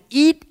 and to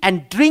eat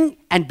and drink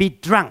and be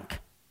drunk.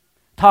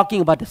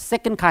 Talking about the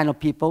second kind of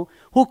people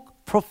who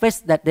profess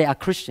that they are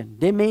Christian.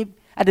 They may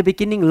at the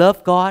beginning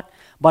love God,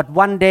 but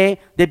one day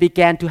they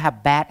began to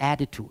have bad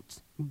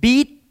attitudes.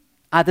 Beat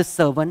other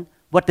servant.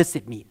 What does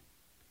it mean?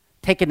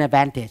 Taking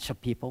advantage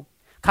of people.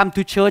 Come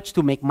to church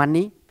to make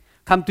money.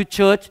 Come to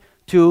church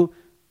to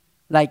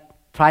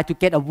try to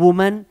get a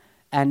woman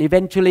and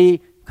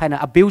eventually kind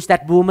of abuse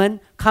that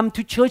woman. Come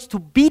to church to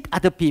beat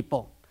other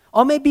people.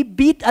 Or maybe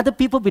beat other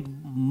people with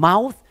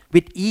mouth,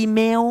 with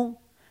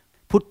email,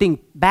 putting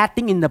bad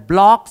thing in the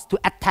blogs to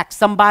attack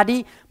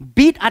somebody.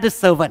 Beat other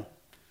servant.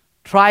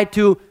 Try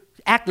to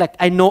act like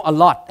I know a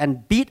lot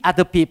and beat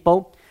other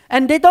people.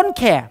 And they don't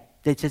care.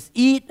 They just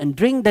eat and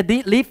drink, they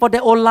live for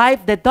their own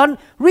life. They don't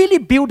really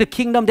build the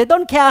kingdom. They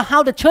don't care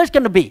how the church is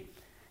going to be.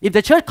 If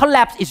the church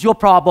collapses, it's your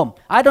problem.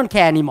 I don't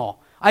care anymore.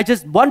 I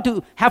just want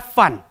to have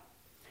fun.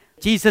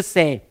 Jesus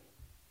said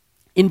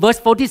in verse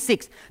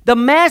 46, the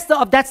master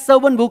of that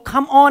servant will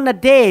come on a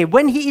day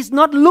when he is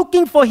not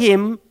looking for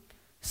him.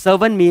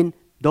 Servant means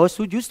those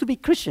who used to be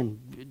Christian.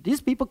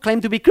 These people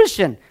claim to be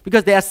Christian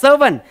because they are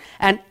servant.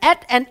 And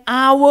at an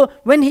hour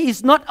when he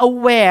is not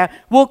aware,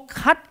 will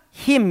cut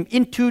him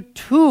into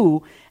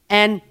two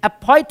and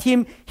appoint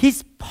him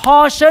his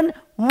portion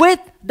with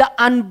the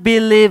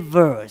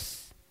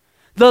unbelievers.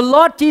 The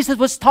Lord Jesus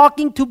was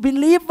talking to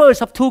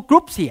believers of two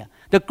groups here.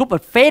 The group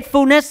of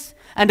faithfulness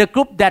and the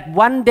group that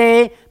one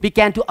day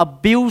began to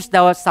abuse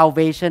their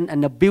salvation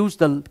and abuse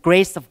the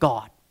grace of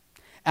God.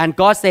 And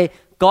God said,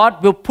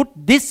 God will put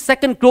this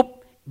second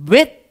group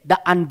with the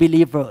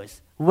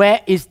unbelievers. Where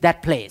is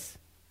that place?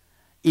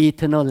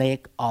 Eternal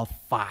lake of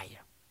fire.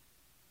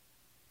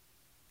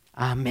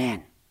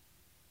 Amen.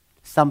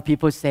 Some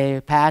people say,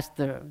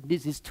 Pastor,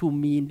 this is too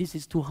mean. This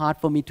is too hard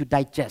for me to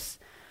digest.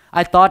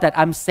 I thought that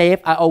I'm safe.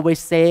 I always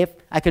safe.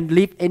 I can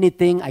leave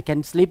anything. I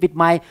can sleep with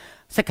my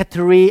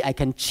secretary. I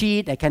can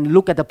cheat. I can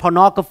look at the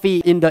pornography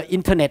in the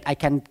internet. I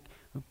can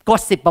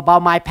gossip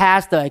about my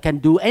pastor. I can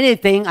do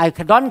anything. I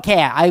don't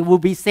care. I will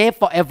be safe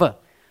forever.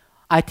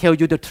 I tell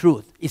you the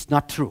truth. It's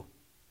not true.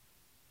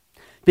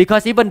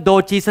 Because even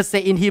though Jesus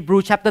said in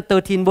Hebrews chapter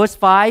 13 verse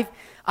 5,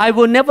 I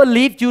will never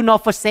leave you nor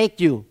forsake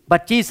you.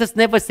 But Jesus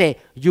never said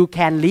you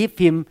can leave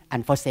him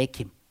and forsake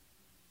him.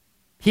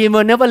 He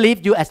will never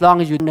leave you as long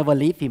as you never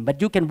leave him.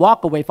 But you can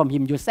walk away from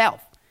him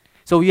yourself.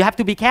 So you have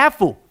to be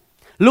careful.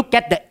 Look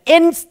at the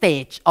end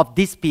stage of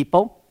these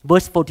people.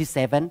 Verse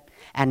 47.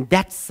 And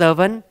that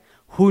servant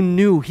who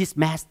knew his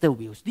master's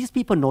wills. These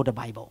people know the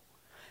Bible.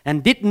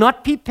 And did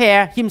not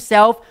prepare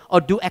himself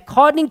or do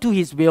according to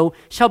his will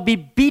shall be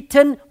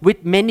beaten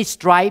with many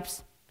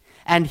stripes.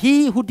 And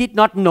he who did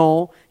not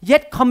know,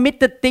 yet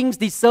committed things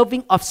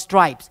deserving of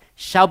stripes,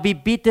 shall be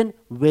beaten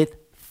with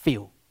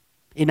few.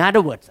 In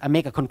other words, I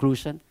make a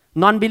conclusion.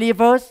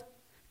 Non-believers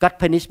got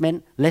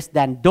punishment less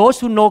than those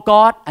who know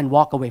God and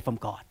walk away from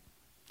God.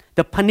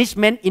 The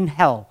punishment in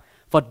hell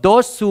for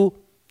those who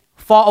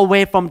fall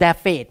away from their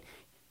faith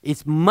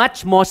is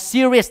much more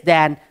serious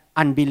than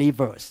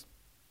unbelievers.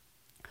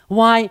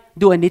 Why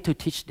do I need to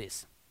teach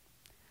this?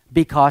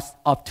 Because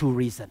of two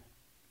reasons.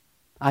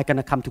 I'm going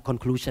to come to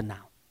conclusion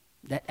now.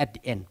 At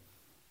the end,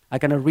 I'm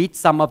going to read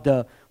some of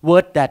the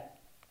words that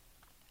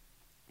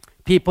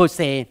people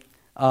say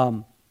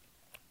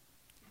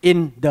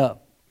in the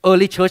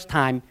early church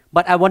time,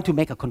 but I want to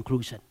make a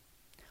conclusion.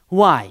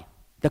 Why?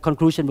 The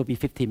conclusion will be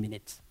 15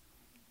 minutes,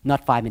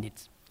 not 5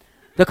 minutes.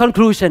 The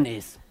conclusion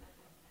is,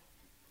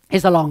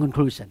 it's a long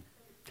conclusion.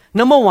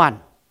 Number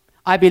one,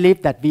 I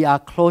believe that we are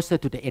closer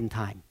to the end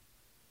time.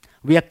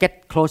 We are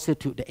get closer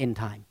to the end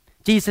time.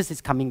 Jesus is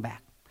coming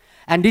back.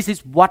 And this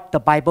is what the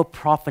Bible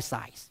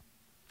prophesies.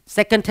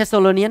 2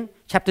 Thessalonians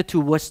chapter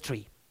 2 verse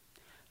 3.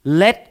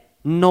 Let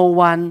no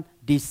one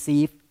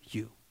deceive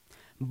you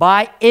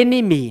by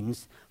any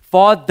means,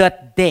 for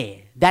that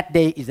day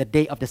is the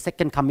day of the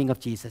second coming of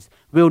Jesus,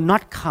 will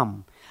not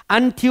come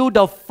until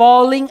the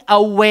falling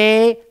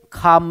away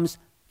comes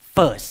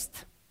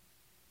first.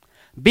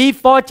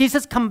 Before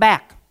Jesus come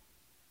back,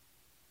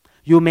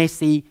 you may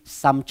see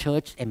some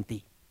church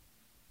empty.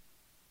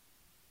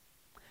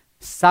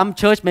 Some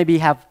church maybe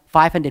have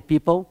 500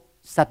 people,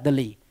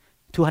 suddenly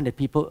 200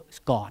 people is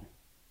gone.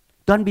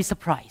 Don't be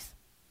surprised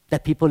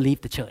that people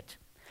leave the church.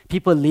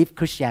 People leave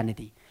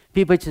Christianity.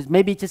 People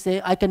maybe just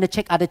say, I can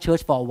check other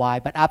church for a while,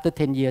 but after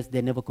 10 years,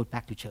 they never go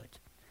back to church.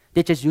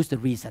 They just use the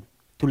reason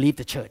to leave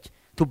the church,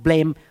 to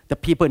blame the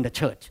people in the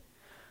church.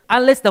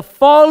 Unless the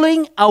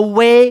falling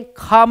away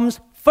comes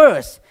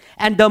first,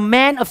 and the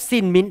man of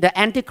sin, means the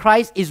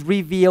Antichrist, is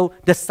revealed,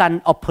 the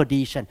son of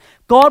perdition.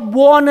 God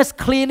warned us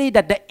clearly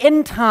that the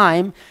end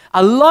time,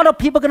 a lot of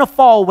people are going to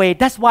fall away.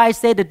 That's why I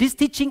say that this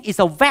teaching is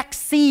a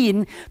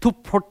vaccine to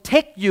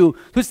protect you,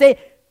 to say,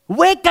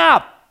 wake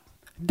up.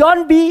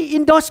 Don't be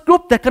in those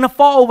groups that are going to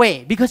fall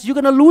away, because you're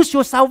going to lose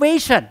your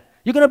salvation.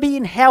 You're going to be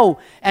in hell,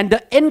 and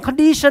the end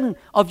condition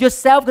of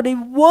yourself is going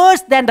to be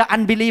worse than the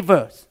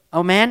unbelievers.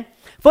 Amen.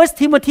 1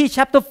 Timothy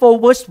chapter 4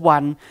 verse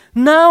 1.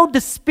 Now the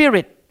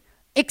Spirit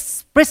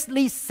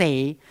expressly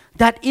say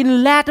that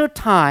in latter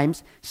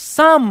times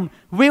some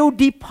will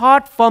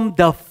depart from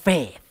the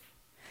faith,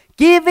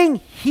 giving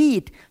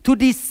heed to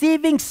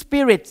deceiving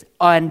spirits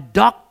and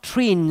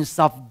doctrines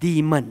of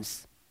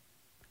demons.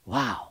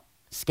 Wow,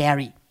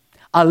 scary.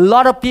 A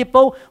lot of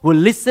people will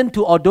listen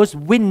to all those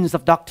winds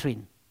of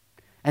doctrine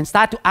and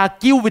start to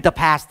argue with the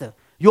pastor.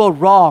 You're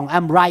wrong,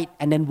 I'm right,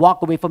 and then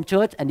walk away from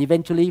church and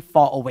eventually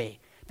fall away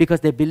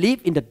because they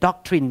believe in the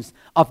doctrines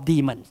of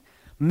demons.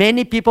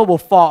 Many people will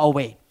fall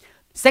away.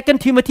 2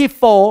 Timothy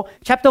 4,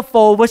 chapter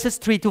 4, verses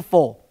 3 to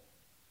 4.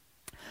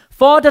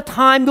 For the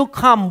time will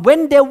come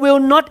when they will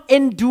not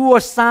endure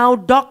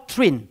sound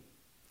doctrine,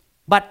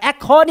 but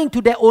according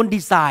to their own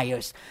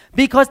desires,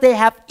 because they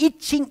have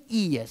itching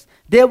ears,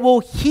 they will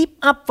heap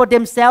up for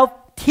themselves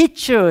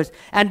teachers,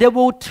 and they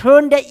will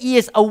turn their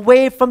ears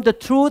away from the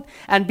truth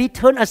and be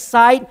turned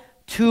aside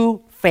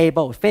to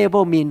fable.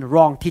 Fable means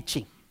wrong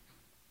teaching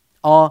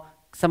or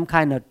some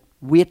kind of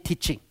weird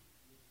teaching.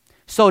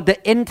 So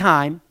the end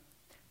time,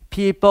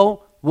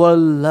 people will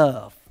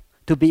love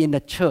to be in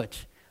the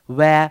church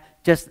where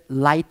just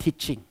light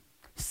teaching,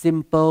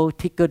 simple,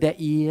 tickle their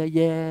ear.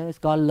 Yes,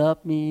 God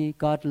love me.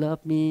 God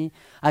love me.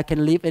 I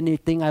can live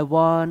anything I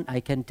want. I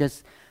can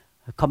just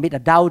commit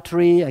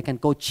adultery. I can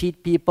go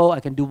cheat people. I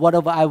can do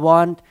whatever I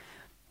want.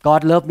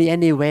 God love me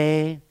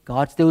anyway.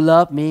 God still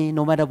love me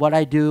no matter what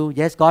I do.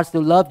 Yes, God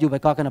still love you,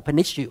 but God gonna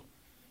punish you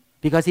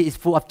because He is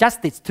full of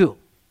justice too.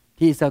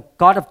 He is a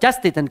God of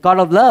justice and God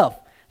of love.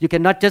 You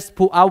cannot just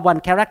pull out one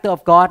character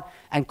of God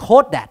and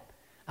quote that.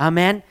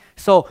 Amen.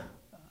 So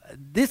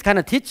this kind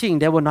of teaching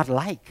they will not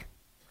like.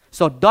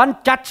 So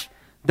don't judge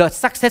the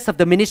success of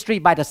the ministry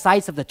by the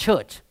size of the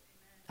church.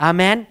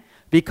 Amen.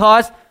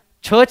 Because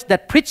church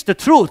that preach the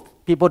truth,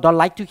 people don't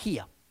like to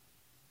hear.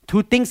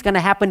 Two things going to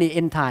happen in the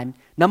end time.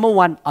 Number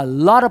one, a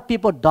lot of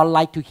people don't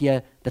like to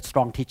hear the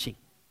strong teaching.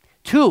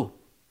 Two,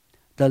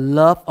 the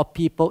love of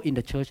people in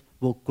the church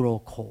will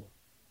grow cold.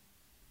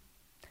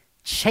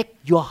 Check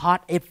your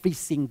heart every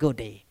single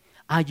day.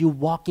 Are you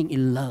walking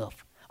in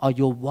love? or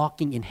you're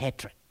walking in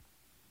hatred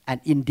and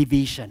in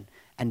division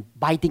and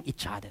biting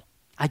each other?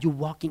 Are you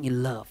walking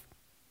in love?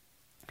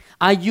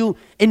 Are you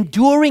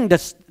enduring the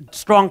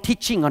strong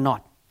teaching or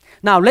not?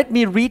 Now, let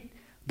me read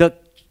the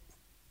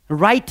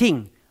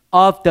writing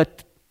of the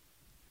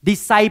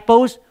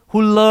disciples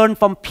who learned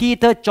from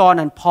Peter, John,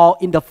 and Paul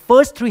in the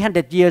first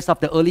 300 years of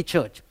the early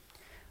church.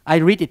 I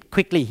read it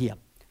quickly here.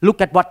 Look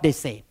at what they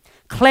say.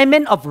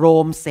 Clement of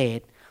Rome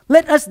said,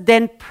 "Let us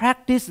then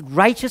practice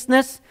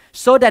righteousness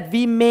so that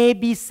we may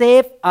be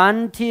saved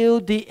until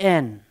the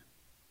end."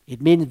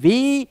 It means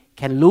we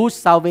can lose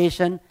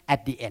salvation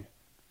at the end.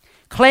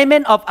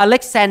 Clement of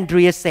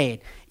Alexandria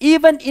said,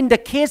 "Even in the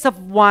case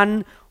of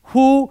one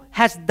who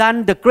has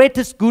done the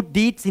greatest good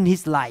deeds in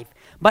his life,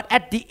 but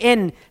at the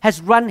end has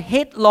run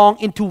headlong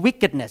into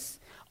wickedness,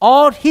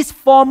 all his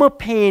former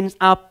pains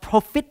are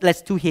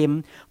profitless to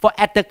him, for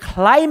at the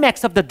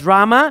climax of the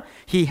drama,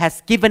 he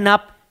has given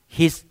up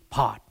his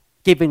part,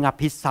 giving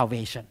up his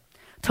salvation."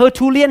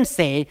 Tertullian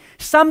say,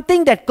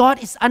 "Something that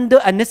God is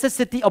under a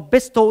necessity of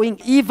bestowing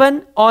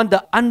even on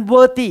the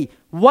unworthy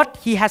what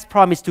he has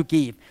promised to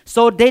give.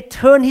 So they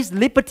turn his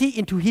liberty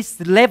into his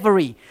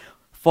slavery.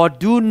 For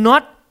do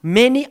not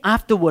many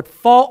afterward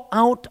fall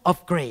out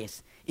of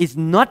grace? Is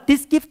not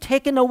this gift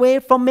taken away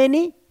from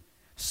many?"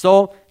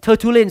 So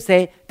Tertullian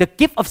say, the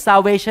gift of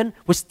salvation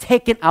was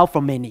taken out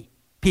from many.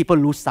 People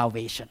lose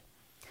salvation.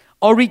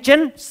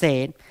 Origen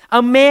said,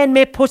 "A man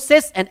may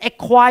possess and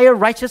acquire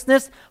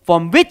righteousness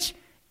from which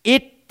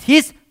it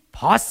is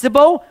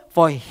possible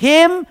for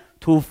him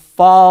to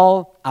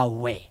fall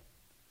away."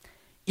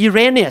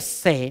 Irenaeus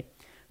said,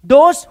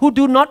 "Those who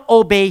do not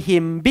obey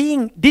him,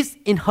 being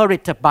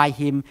disinherited by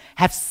him,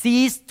 have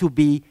ceased to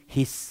be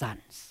his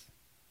sons."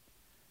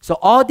 So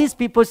all these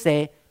people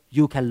say,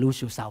 you can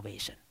lose your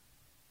salvation.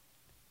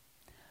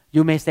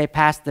 You may say,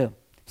 "Pastor,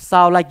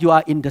 sound like you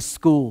are in the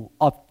school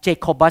of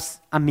Jacobus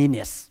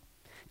Arminius."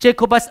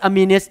 Jacobus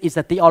Arminius is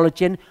a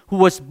theologian who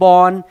was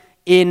born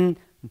in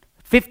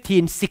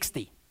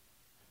 1560,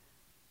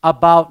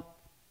 about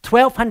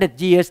 1200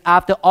 years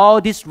after all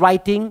this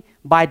writing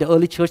by the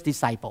early church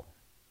disciple.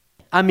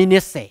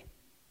 Arminius say,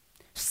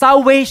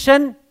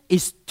 salvation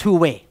is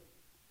two-way.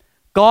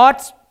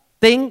 God's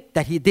thing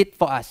that he did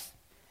for us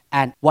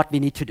and what we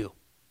need to do.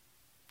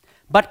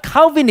 But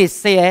Calvinists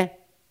say,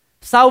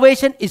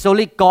 salvation is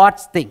only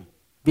God's thing.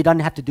 We don't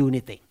have to do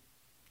anything.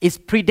 It's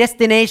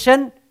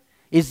predestination.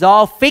 It's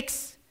all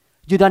fixed.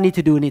 You don't need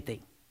to do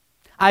anything.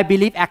 I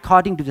believe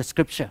according to the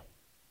scripture,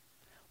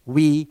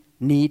 we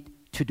need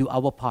to do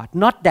our part.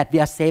 Not that we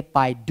are saved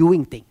by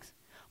doing things,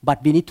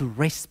 but we need to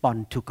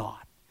respond to God.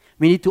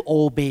 We need to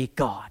obey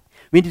God.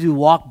 We need to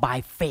walk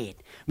by faith.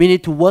 We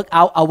need to work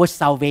out our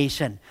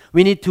salvation.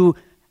 We need to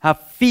have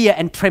fear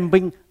and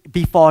trembling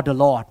before the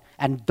Lord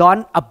and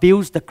don't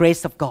abuse the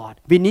grace of God.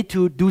 We need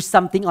to do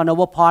something on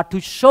our part to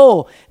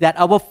show that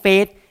our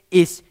faith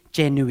is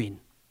genuine.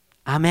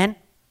 Amen.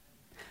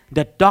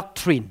 The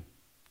doctrine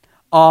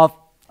of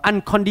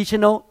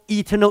unconditional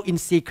eternal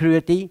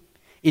insecurity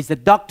is the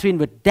doctrine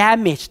that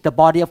damage the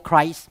body of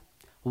Christ.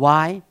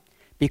 Why?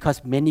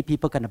 Because many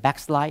people are going to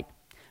backslide.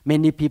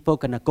 Many people are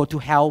going to go to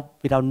hell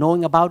without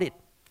knowing about it.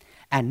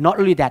 And not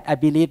only that, I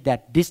believe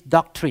that this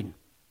doctrine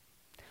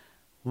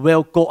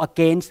will go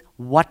against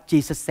what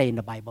Jesus said in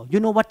the Bible. You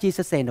know what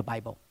Jesus said in the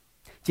Bible?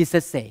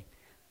 Jesus said,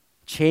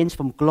 change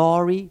from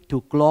glory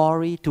to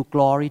glory to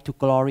glory to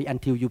glory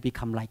until you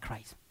become like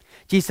Christ.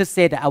 Jesus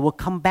said that I will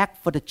come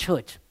back for the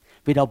church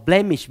without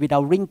blemish,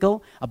 without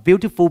wrinkle, a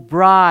beautiful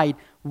bride,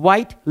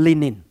 white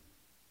linen.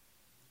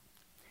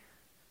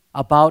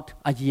 About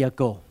a year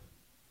ago,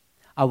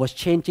 I was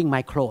changing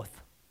my clothes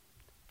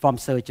from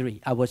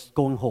surgery. I was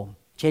going home,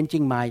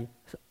 changing my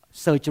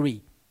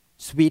surgery,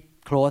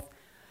 sweet clothes,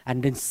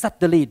 and then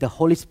suddenly the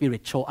Holy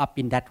Spirit showed up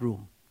in that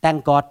room.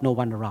 Thank God no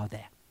one around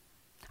there.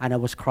 And I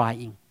was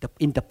crying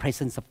in the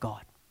presence of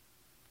God.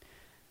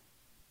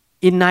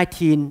 In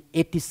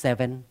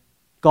 1987,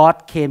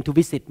 God came to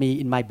visit me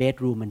in my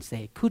bedroom and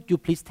said, could you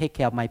please take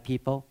care of my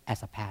people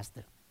as a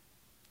pastor?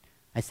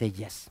 I said,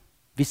 yes.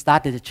 We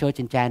started the church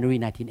in January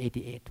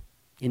 1988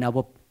 in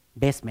our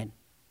basement.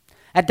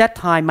 At that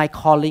time, my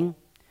calling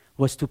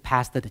was to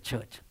pastor the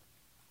church.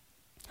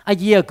 A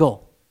year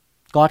ago,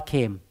 God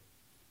came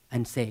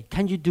and said,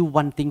 can you do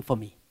one thing for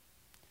me?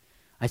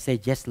 I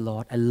said, yes,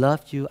 Lord, I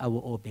love you, I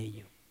will obey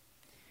you.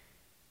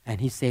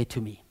 And he said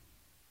to me,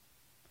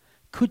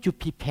 could you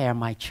prepare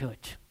my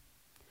church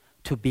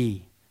to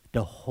be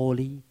the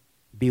holy,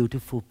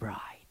 beautiful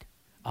bride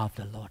of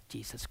the Lord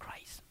Jesus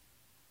Christ?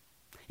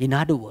 In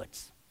other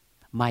words,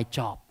 my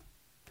job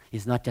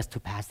is not just to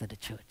pastor the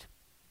church.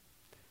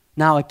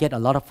 Now I get a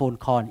lot of phone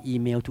call and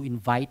email to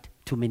invite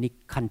to many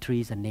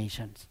countries and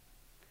nations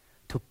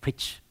to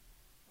preach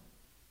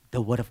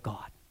the Word of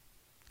God.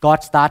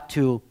 God started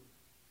to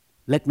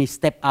let me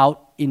step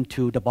out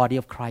into the body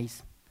of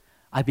Christ.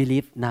 I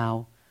believe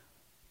now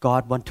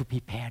God wants to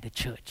prepare the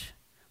church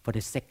for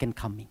the second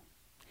coming.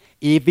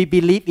 If we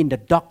believe in the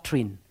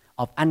doctrine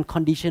of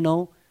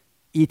unconditional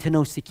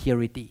eternal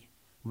security,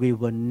 we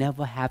will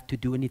never have to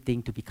do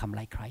anything to become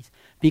like Christ.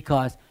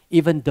 Because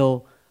even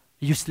though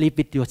you sleep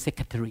with your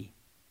secretary,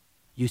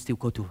 you still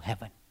go to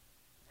heaven.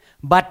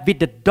 But with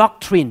the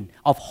doctrine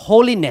of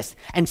holiness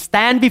and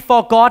stand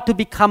before God to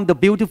become the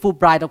beautiful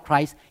bride of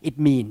Christ, it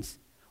means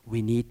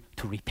we need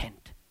to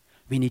repent.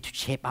 We need to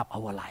shape up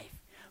our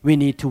life. We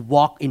need to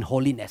walk in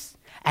holiness.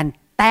 And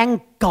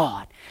thank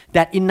God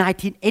that in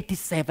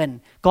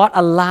 1987, God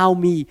allowed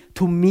me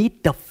to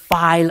meet the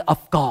file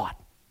of God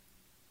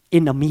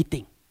in a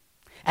meeting.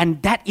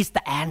 And that is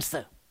the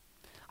answer.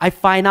 I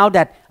find out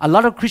that a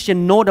lot of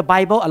Christians know the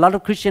Bible, a lot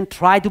of Christians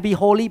try to be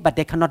holy, but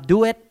they cannot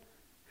do it.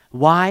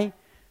 Why?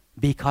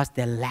 Because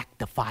they lack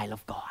the file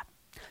of God.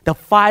 The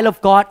file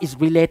of God is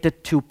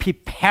related to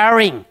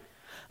preparing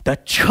the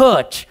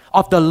church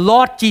of the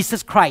Lord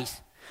Jesus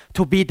Christ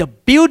to be the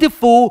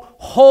beautiful,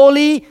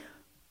 holy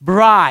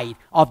bride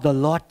of the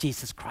Lord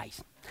Jesus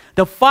Christ.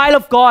 The fire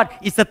of God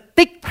is the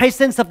thick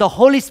presence of the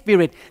Holy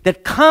Spirit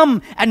that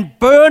come and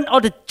burn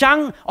all the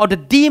junk or the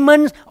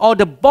demons or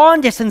the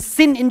bondages and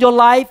sin in your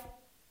life.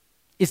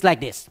 It's like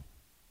this.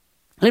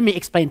 Let me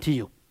explain to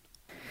you.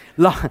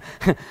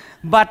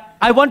 But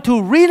I want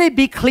to really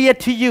be clear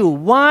to you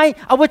why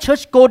our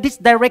church go this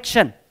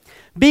direction.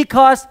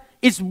 Because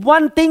it's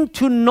one thing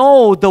to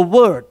know the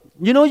word.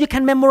 You know, you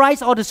can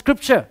memorize all the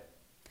scripture.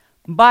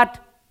 But,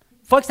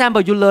 for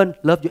example, you learn,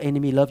 love your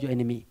enemy, love your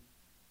enemy.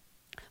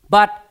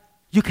 But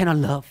you cannot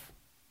love.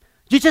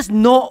 You just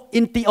know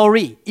in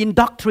theory, in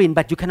doctrine,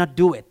 but you cannot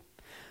do it.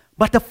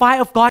 But the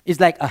fire of God is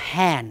like a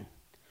hand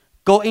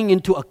going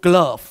into a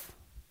glove.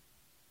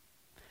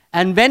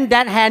 And when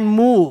that hand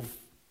moves,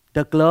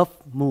 the glove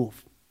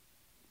moves.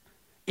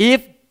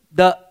 If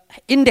the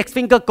index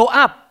finger go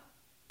up,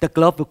 the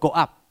glove will go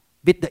up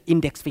with the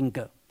index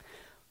finger.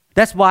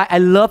 That's why I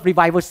love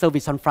revival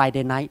service on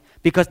Friday night,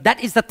 because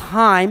that is the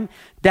time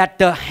that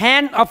the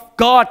hand of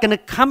God gonna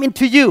come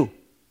into you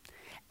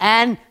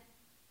and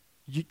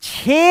you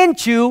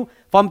change you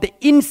from the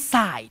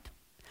inside.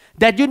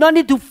 That you don't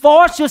need to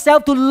force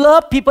yourself to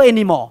love people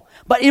anymore,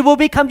 but it will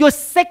become your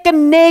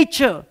second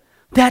nature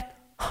that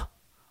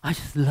I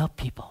just love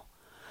people.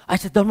 I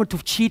just don't want to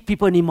cheat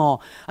people anymore.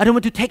 I don't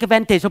want to take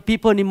advantage of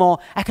people anymore.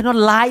 I cannot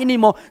lie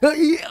anymore.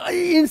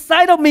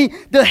 Inside of me,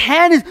 the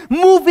hand is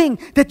moving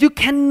that you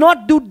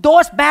cannot do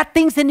those bad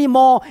things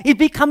anymore. It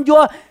becomes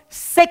your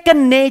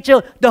second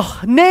nature. The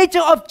nature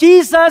of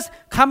Jesus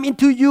come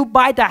into you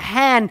by the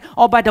hand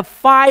or by the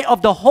fire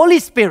of the Holy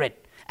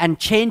Spirit and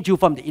change you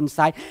from the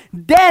inside.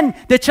 Then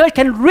the church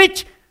can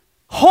reach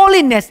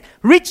holiness,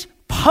 reach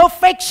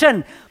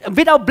perfection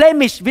without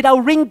blemish, without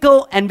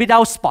wrinkle, and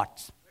without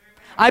spots.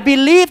 I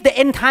believe the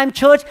end time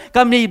church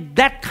can be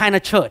that kind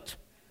of church.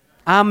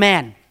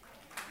 Amen.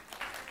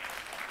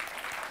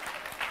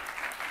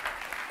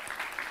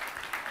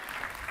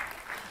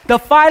 The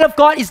fire of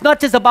God is not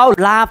just about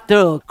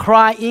laughter,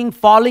 crying,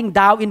 falling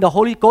down in the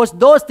Holy Ghost.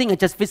 Those things are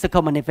just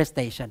physical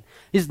manifestation.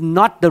 It's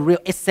not the real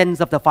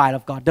essence of the fire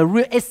of God. The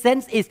real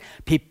essence is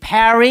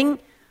preparing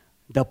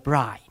the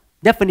bride.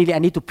 Definitely, I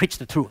need to preach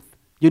the truth.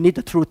 You need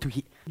the truth to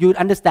hear. You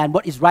understand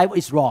what is right, what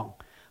is wrong.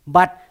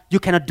 But you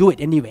cannot do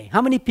it anyway.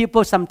 How many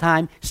people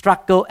sometimes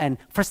struggle and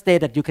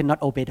frustrated that you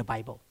cannot obey the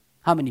Bible?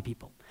 How many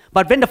people?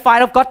 But when the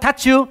fire of God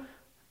touch you,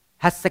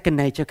 has second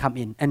nature come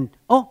in. And,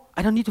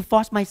 I don't need to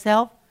force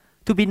myself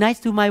to be nice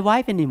to my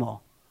wife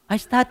anymore. I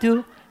start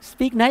to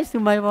speak nice to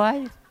my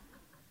wife.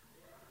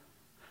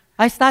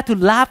 I start to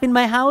laugh in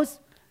my house.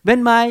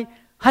 When my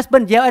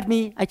husband yell at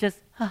me, I just,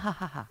 ha ha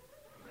ha ha.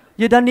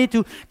 You don't need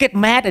to get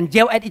mad and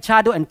yell at each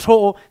other and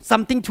throw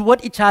something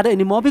toward each other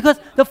anymore, because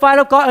the fire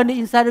of God on the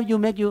inside of you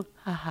make you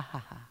ha ha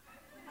ha ha.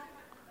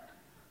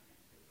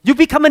 You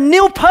become a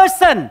new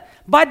person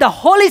by the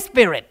Holy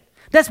Spirit.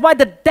 That's why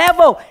the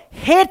devil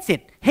hates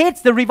it,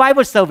 hates the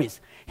revival service,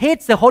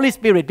 hates the Holy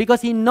Spirit,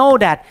 because he knows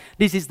that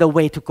this is the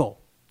way to go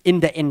in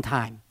the end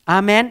time.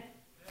 Amen.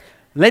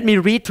 Let me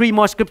read 3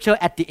 more scriptures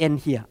at the end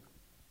here.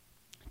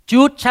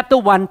 Jude chapter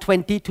 1,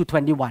 20 to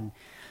 21.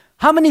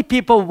 How many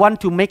people want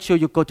to make sure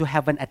you go to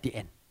heaven at the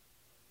end?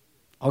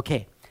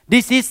 Okay.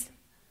 This is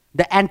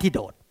the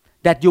antidote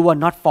that you will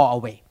not fall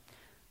away.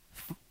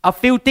 A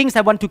few things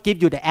I want to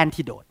give you the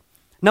antidote.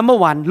 Number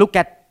 1, look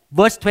at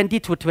verse 20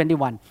 to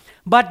 21.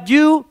 But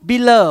you,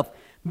 beloved,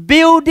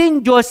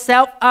 building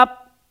yourself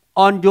up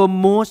on your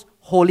most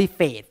holy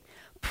faith,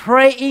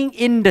 praying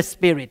in the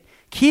Spirit,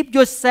 keep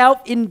yourself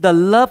in the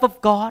love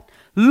of God,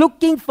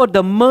 looking for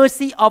the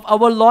mercy of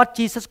our Lord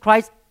Jesus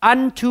Christ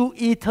unto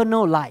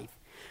eternal life.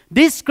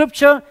 This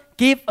scripture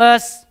gives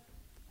us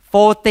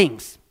 4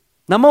 things.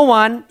 Number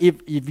 1, if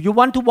you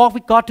want to walk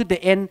with God to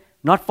the end,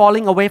 not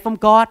falling away from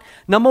God,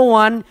 number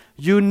 1,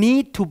 you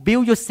need to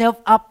build yourself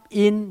up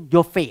in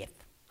your faith.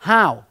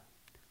 How?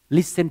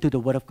 Listen to the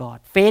word of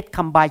God. Faith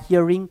comes by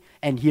hearing,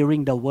 and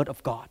hearing the word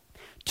of God.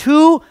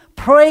 2,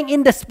 praying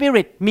in the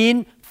Spirit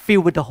means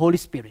filled with the Holy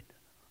Spirit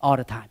all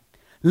the time.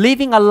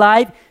 Living a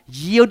life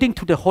yielding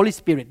to the Holy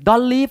Spirit.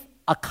 Don't live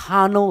a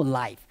carnal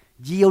life,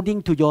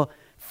 yielding to your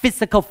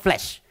physical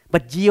flesh,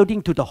 but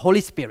yielding to the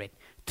Holy Spirit.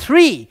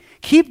 3,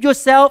 keep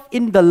yourself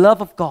in the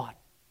love of God.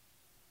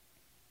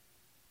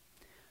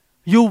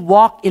 You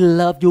walk in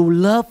love. You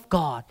love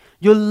God.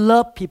 You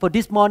love people.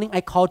 This morning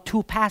I called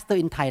 2 pastors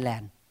in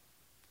Thailand.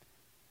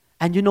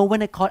 And you know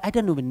when I called, I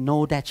don't even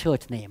know their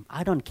church name.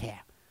 I don't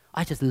care.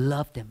 I just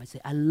love them. I say,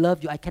 I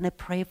love you. Can I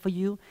pray for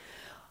you?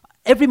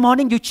 Every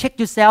morning you check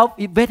yourself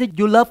whether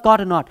you love God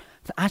or not.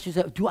 So ask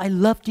yourself, do I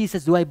love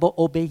Jesus? Do I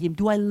obey Him?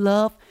 Do I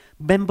love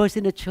members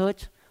in the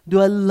church?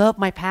 Do I love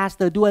my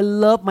pastor? Do I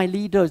love my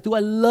leaders? Do I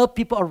love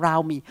people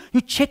around me?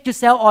 You check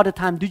yourself all the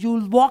time. Do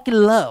you walk in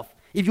love?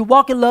 If you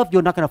walk in love,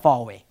 you're not going to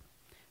fall away.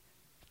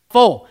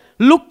 4,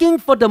 looking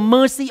for the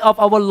mercy of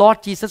our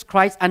Lord Jesus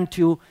Christ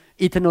unto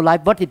eternal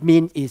life. What it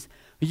means is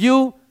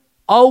you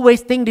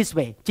always think this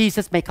way.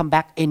 Jesus may come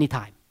back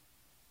anytime.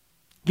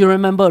 You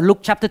remember Luke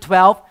chapter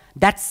 12?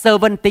 That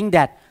servant think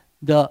that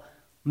the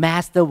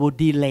master will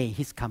delay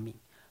his coming.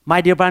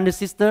 My dear brother and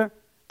sister,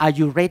 are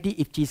you ready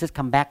if Jesus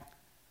come back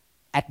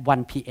at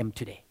 1 p.m.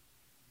 today?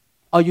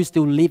 Or are you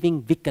still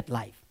living wicked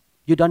life?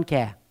 You don't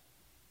care.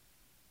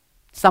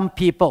 Some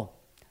people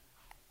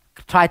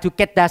try to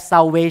get their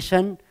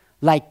salvation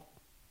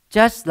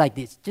just like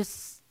this.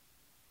 Just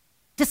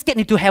get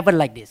into heaven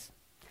like this.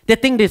 They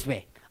think this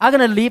way. I'm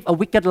going to live a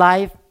wicked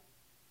life.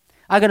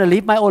 I'm going to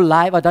live my own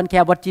life. I don't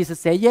care what Jesus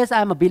says. Yes,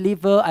 I'm a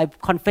believer. I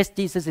confess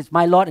Jesus is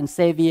my Lord and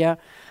Savior.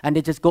 And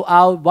they just go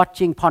out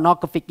watching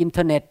pornographic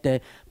internet.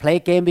 They play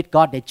game with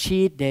God. They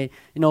cheat. They,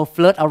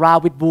 flirt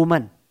around with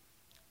women.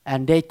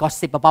 And they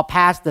gossip about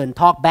pastor and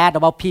talk bad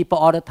about people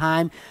all the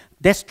time.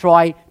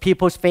 Destroy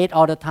people's faith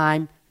all the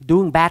time.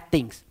 Doing bad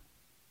things.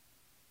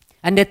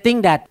 And they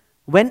think that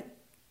when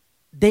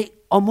they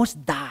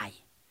almost die,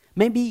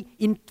 maybe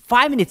in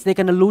 5 minutes they're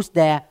going to lose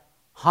their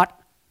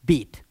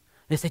heartbeat.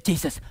 They say,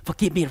 Jesus,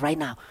 forgive me right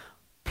now.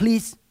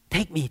 Please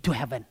take me to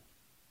heaven.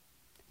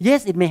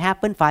 Yes, it may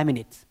happen 5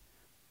 minutes.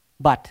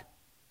 But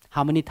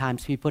how many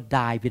times people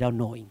die without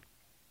knowing?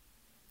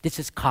 This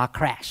is car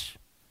crash.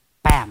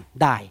 Bam,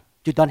 die.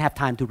 You don't have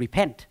time to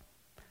repent.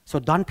 So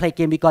don't play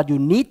game with God. You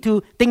need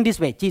to think this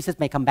way. Jesus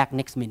may come back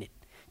next minute.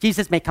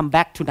 Jesus may come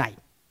back tonight.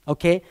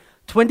 Okay?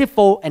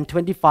 24 and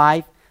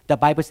 25, the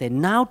Bible says,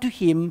 now to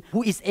Him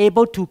who is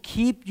able to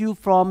keep you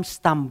from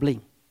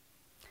stumbling.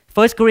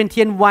 1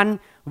 Corinthians 1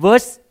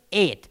 verse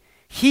 8.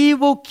 He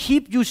will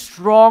keep you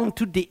strong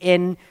to the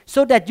end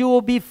so that you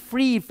will be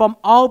free from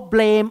all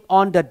blame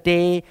on the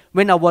day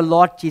when our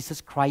Lord Jesus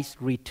Christ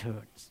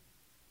returns.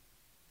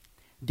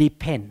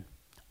 Depend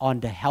on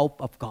the help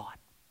of God.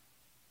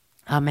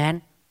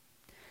 Amen.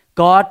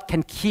 God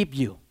can keep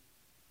you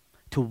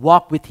to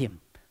walk with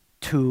Him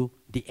to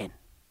the end.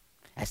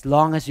 As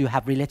long as you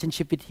have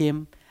relationship with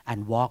Him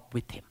and walk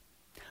with Him,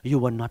 you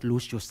will not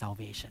lose your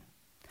salvation.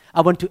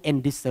 I want to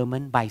end this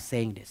sermon by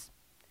saying this.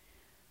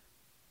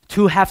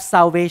 To have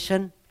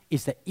salvation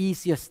is the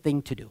easiest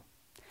thing to do.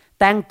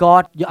 Thank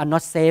God you are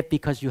not saved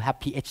because you have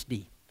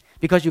PhD,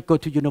 because you go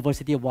to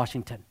University of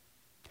Washington.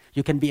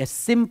 You can be a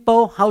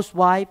simple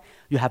housewife.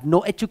 You have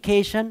no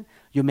education.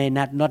 You may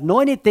not know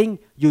anything.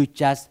 You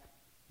just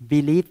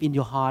believe in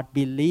your heart,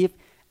 believe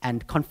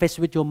and confess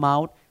with your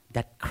mouth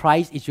that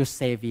Christ is your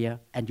Savior,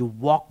 and you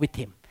walk with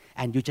Him,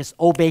 and you just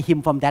obey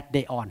Him from that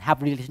day on.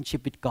 Have a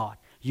relationship with God.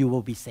 You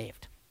will be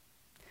saved.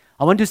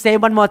 I want to say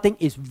one more thing.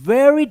 It's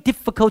very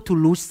difficult to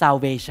lose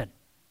salvation.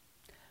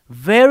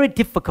 Very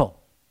difficult.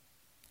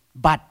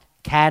 But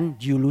can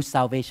you lose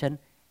salvation?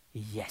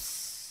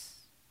 Yes.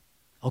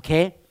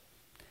 Okay?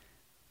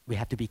 We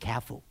have to be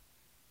careful.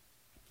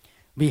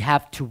 We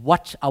have to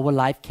watch our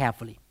life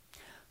carefully.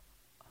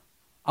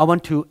 I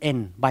want to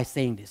end by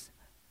saying this.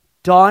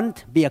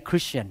 Don't be a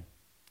Christian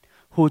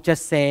who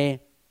just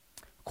say,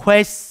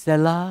 Que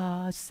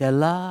sera,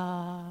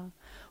 sera.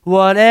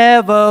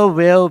 Whatever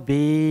will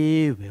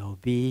be, will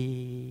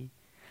be.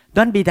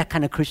 Don't be that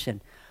kind of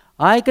Christian.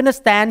 I'm going to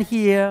stand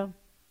here.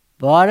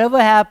 Whatever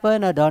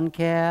happens, I don't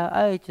care.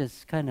 I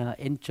just kind of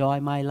enjoy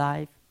my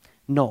life.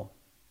 No.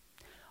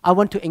 I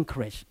want to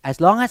encourage.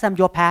 As long as I'm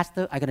your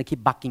pastor, I'm going to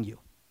keep bucking you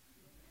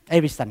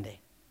every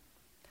Sunday.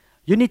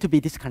 You need to be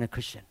this kind of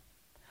Christian.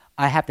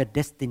 I have the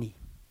destiny.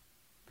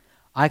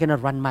 I'm going to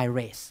run my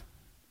race.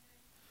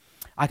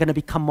 I'm going to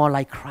become more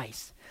like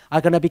Christ. I'm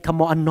going to become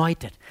more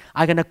anointed.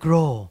 I'm going to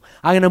grow.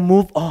 I'm going to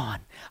move on.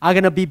 I'm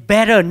going to be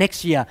better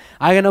next year.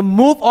 I'm going to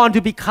move on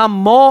to become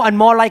more and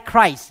more like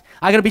Christ.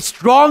 I'm going to be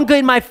stronger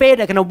in my faith.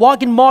 I'm going to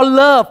walk in more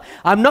love.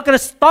 I'm not going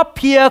to stop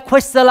here.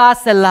 Que sera,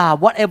 sera.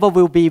 Whatever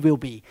will be, will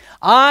be.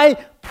 I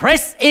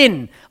press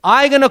in.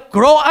 I'm going to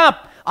grow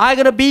up. I'm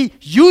going to be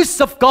used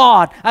of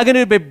God. I'm going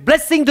to be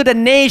blessing to the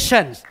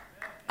nations.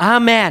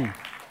 Amen.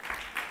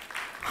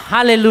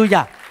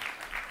 Hallelujah.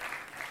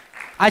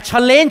 I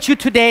challenge you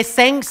today,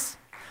 saints.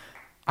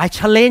 I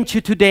challenge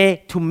you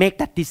today to make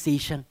that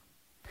decision.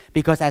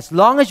 Because as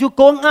long as you're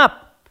going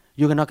up,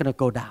 you're not going to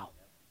go down.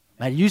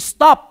 But you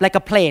stop like a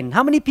plane.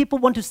 How many people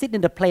want to sit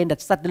in the plane that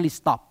suddenly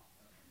stop?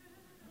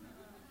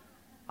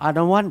 I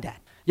don't want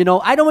that.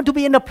 I don't want to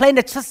be in a plane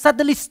that just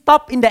suddenly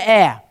stop in the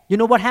air. You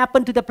know what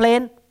happened to the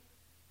plane?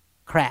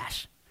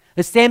 Crash.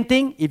 The same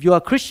thing if you're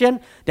a Christian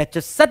that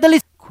just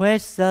suddenly Que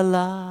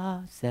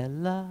sera,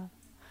 sera.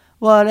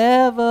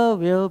 Whatever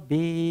will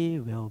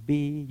be,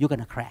 you're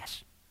going to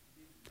crash.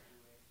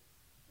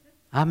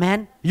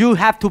 Amen. You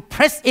have to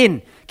press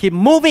in, keep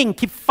moving,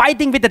 keep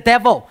fighting with the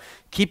devil,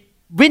 keep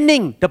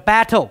winning the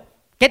battle,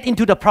 get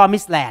into the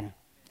promised land.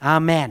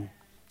 Amen.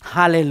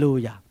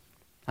 Hallelujah.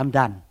 I'm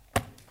done.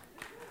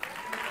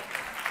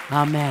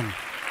 Amen.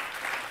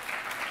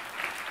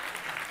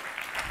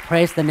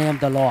 Praise the name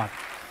of the Lord.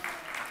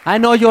 I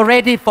know you're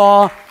ready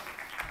for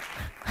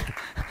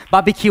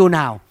barbecue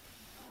now.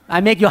 I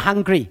make you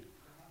hungry.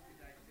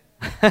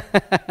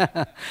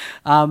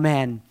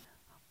 Amen.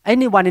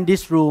 Anyone in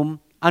this room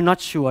are not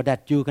sure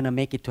that you're going to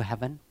make it to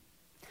heaven?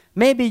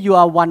 Maybe you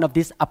are one of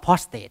these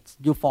apostates.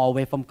 You fall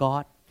away from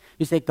God.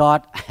 You say,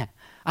 God,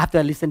 after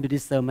I listen to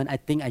this sermon, I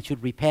think I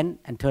should repent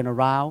and turn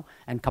around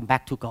and come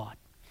back to God.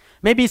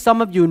 Maybe some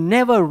of you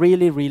never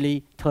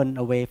really turned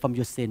away from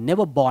your sin,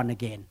 never born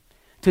again.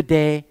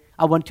 Today,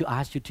 I want to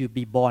ask you to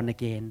be born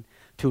again,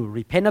 to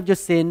repent of your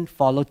sin,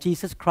 follow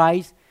Jesus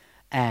Christ,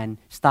 and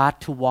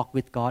start to walk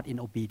with God in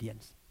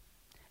obedience.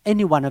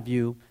 Any one of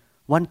you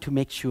want to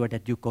make sure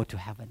that you go to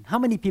heaven? How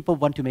many people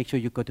want to make sure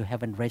you go to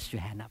heaven? Raise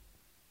your hand up.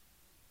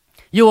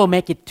 You will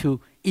make it to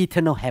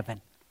eternal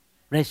heaven.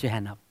 Raise your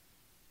hand up.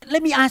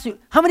 Let me ask you,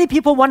 how many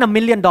people want $1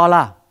 million?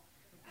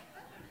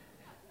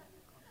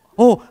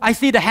 Oh, I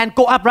see the hand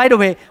go up right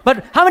away.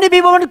 But how many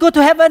people want to go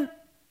to heaven?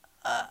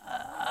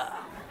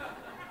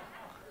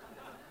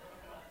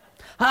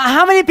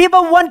 How many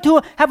people want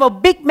to have a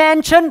big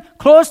mansion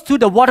close to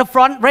the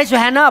waterfront? Raise your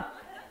hand up.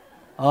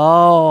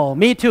 Oh,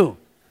 me too.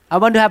 I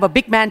want to have a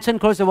big mansion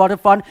close to the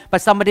waterfront,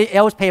 but somebody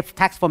else pays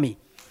tax for me.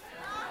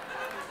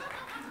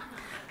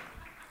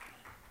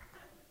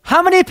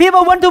 How many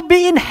people want to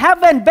be in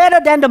heaven better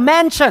than the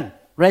mansion?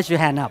 Raise your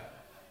hand up.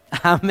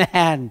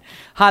 Amen.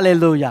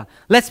 Hallelujah.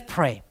 Let's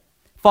pray.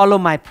 Follow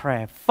my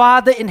prayer.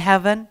 Father in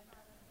heaven,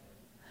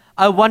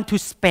 I want to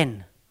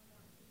spend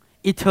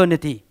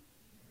eternity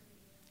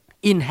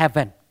in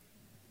heaven.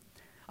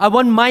 I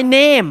want my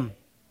name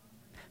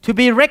to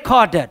be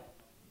recorded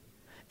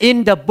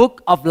in the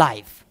book of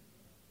life.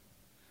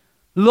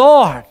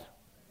 Lord,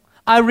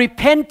 I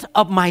repent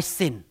of my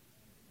sin.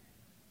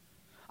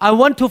 I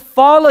want to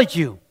follow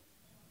you,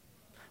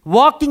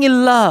 walking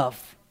in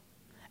love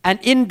and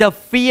in the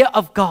fear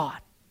of God.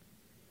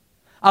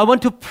 I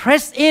want to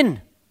press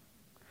in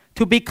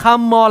to become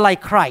more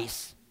like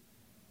Christ.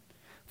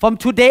 From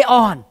today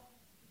on,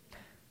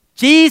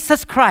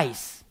 Jesus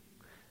Christ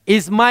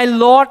is my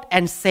Lord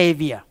and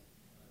Savior.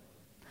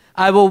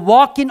 I will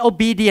walk in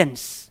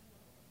obedience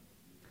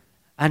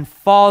and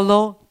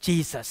follow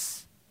Jesus.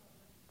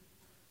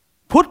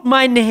 Put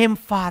my name,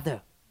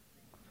 Father,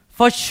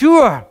 for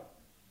sure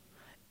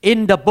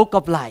in the book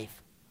of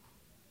life.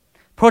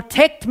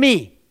 Protect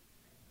me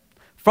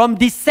from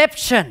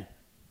deception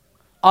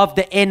of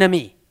the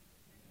enemy.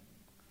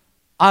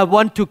 I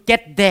want to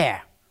get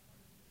there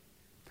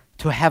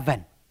to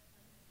heaven.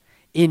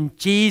 In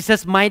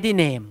Jesus' mighty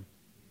name.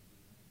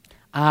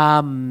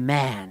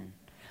 Amen.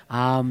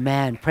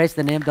 Amen. Praise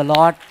the name of the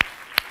Lord.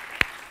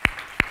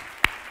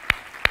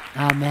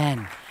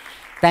 Amen.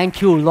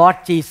 Thank you, Lord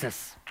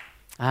Jesus.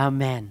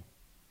 Amen.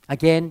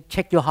 Again,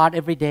 check your heart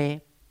every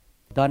day.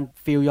 Don't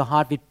fill your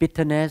heart with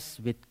bitterness,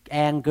 with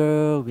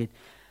anger, with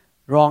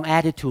wrong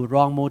attitude,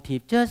 wrong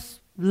motive. Just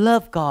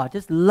love God.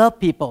 Just love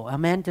people.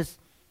 Amen. Just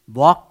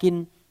walk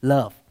in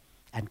love.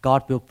 And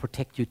God will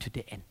protect you to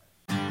the end.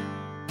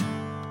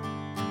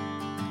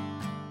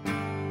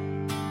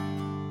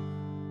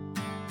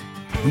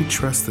 We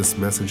trust this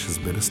message has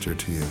ministered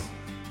to you.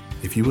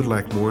 If you would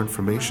like more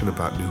information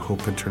about New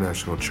Hope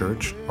International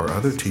Church or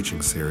other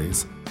teaching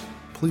series,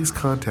 please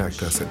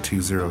contact us at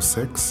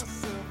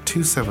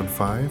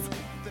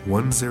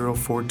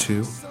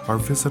 206-275-1042 or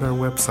visit our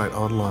website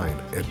online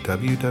at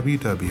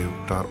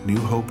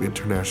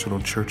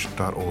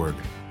www.newhopeinternationalchurch.org.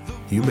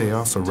 You may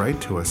also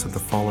write to us at the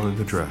following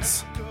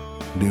address: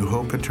 New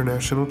Hope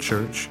International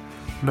Church,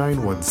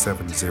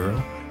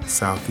 9170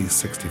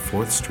 Southeast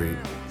 64th Street,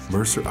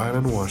 Mercer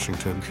Island,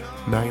 Washington,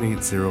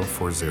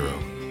 98040.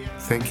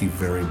 Thank you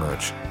very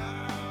much,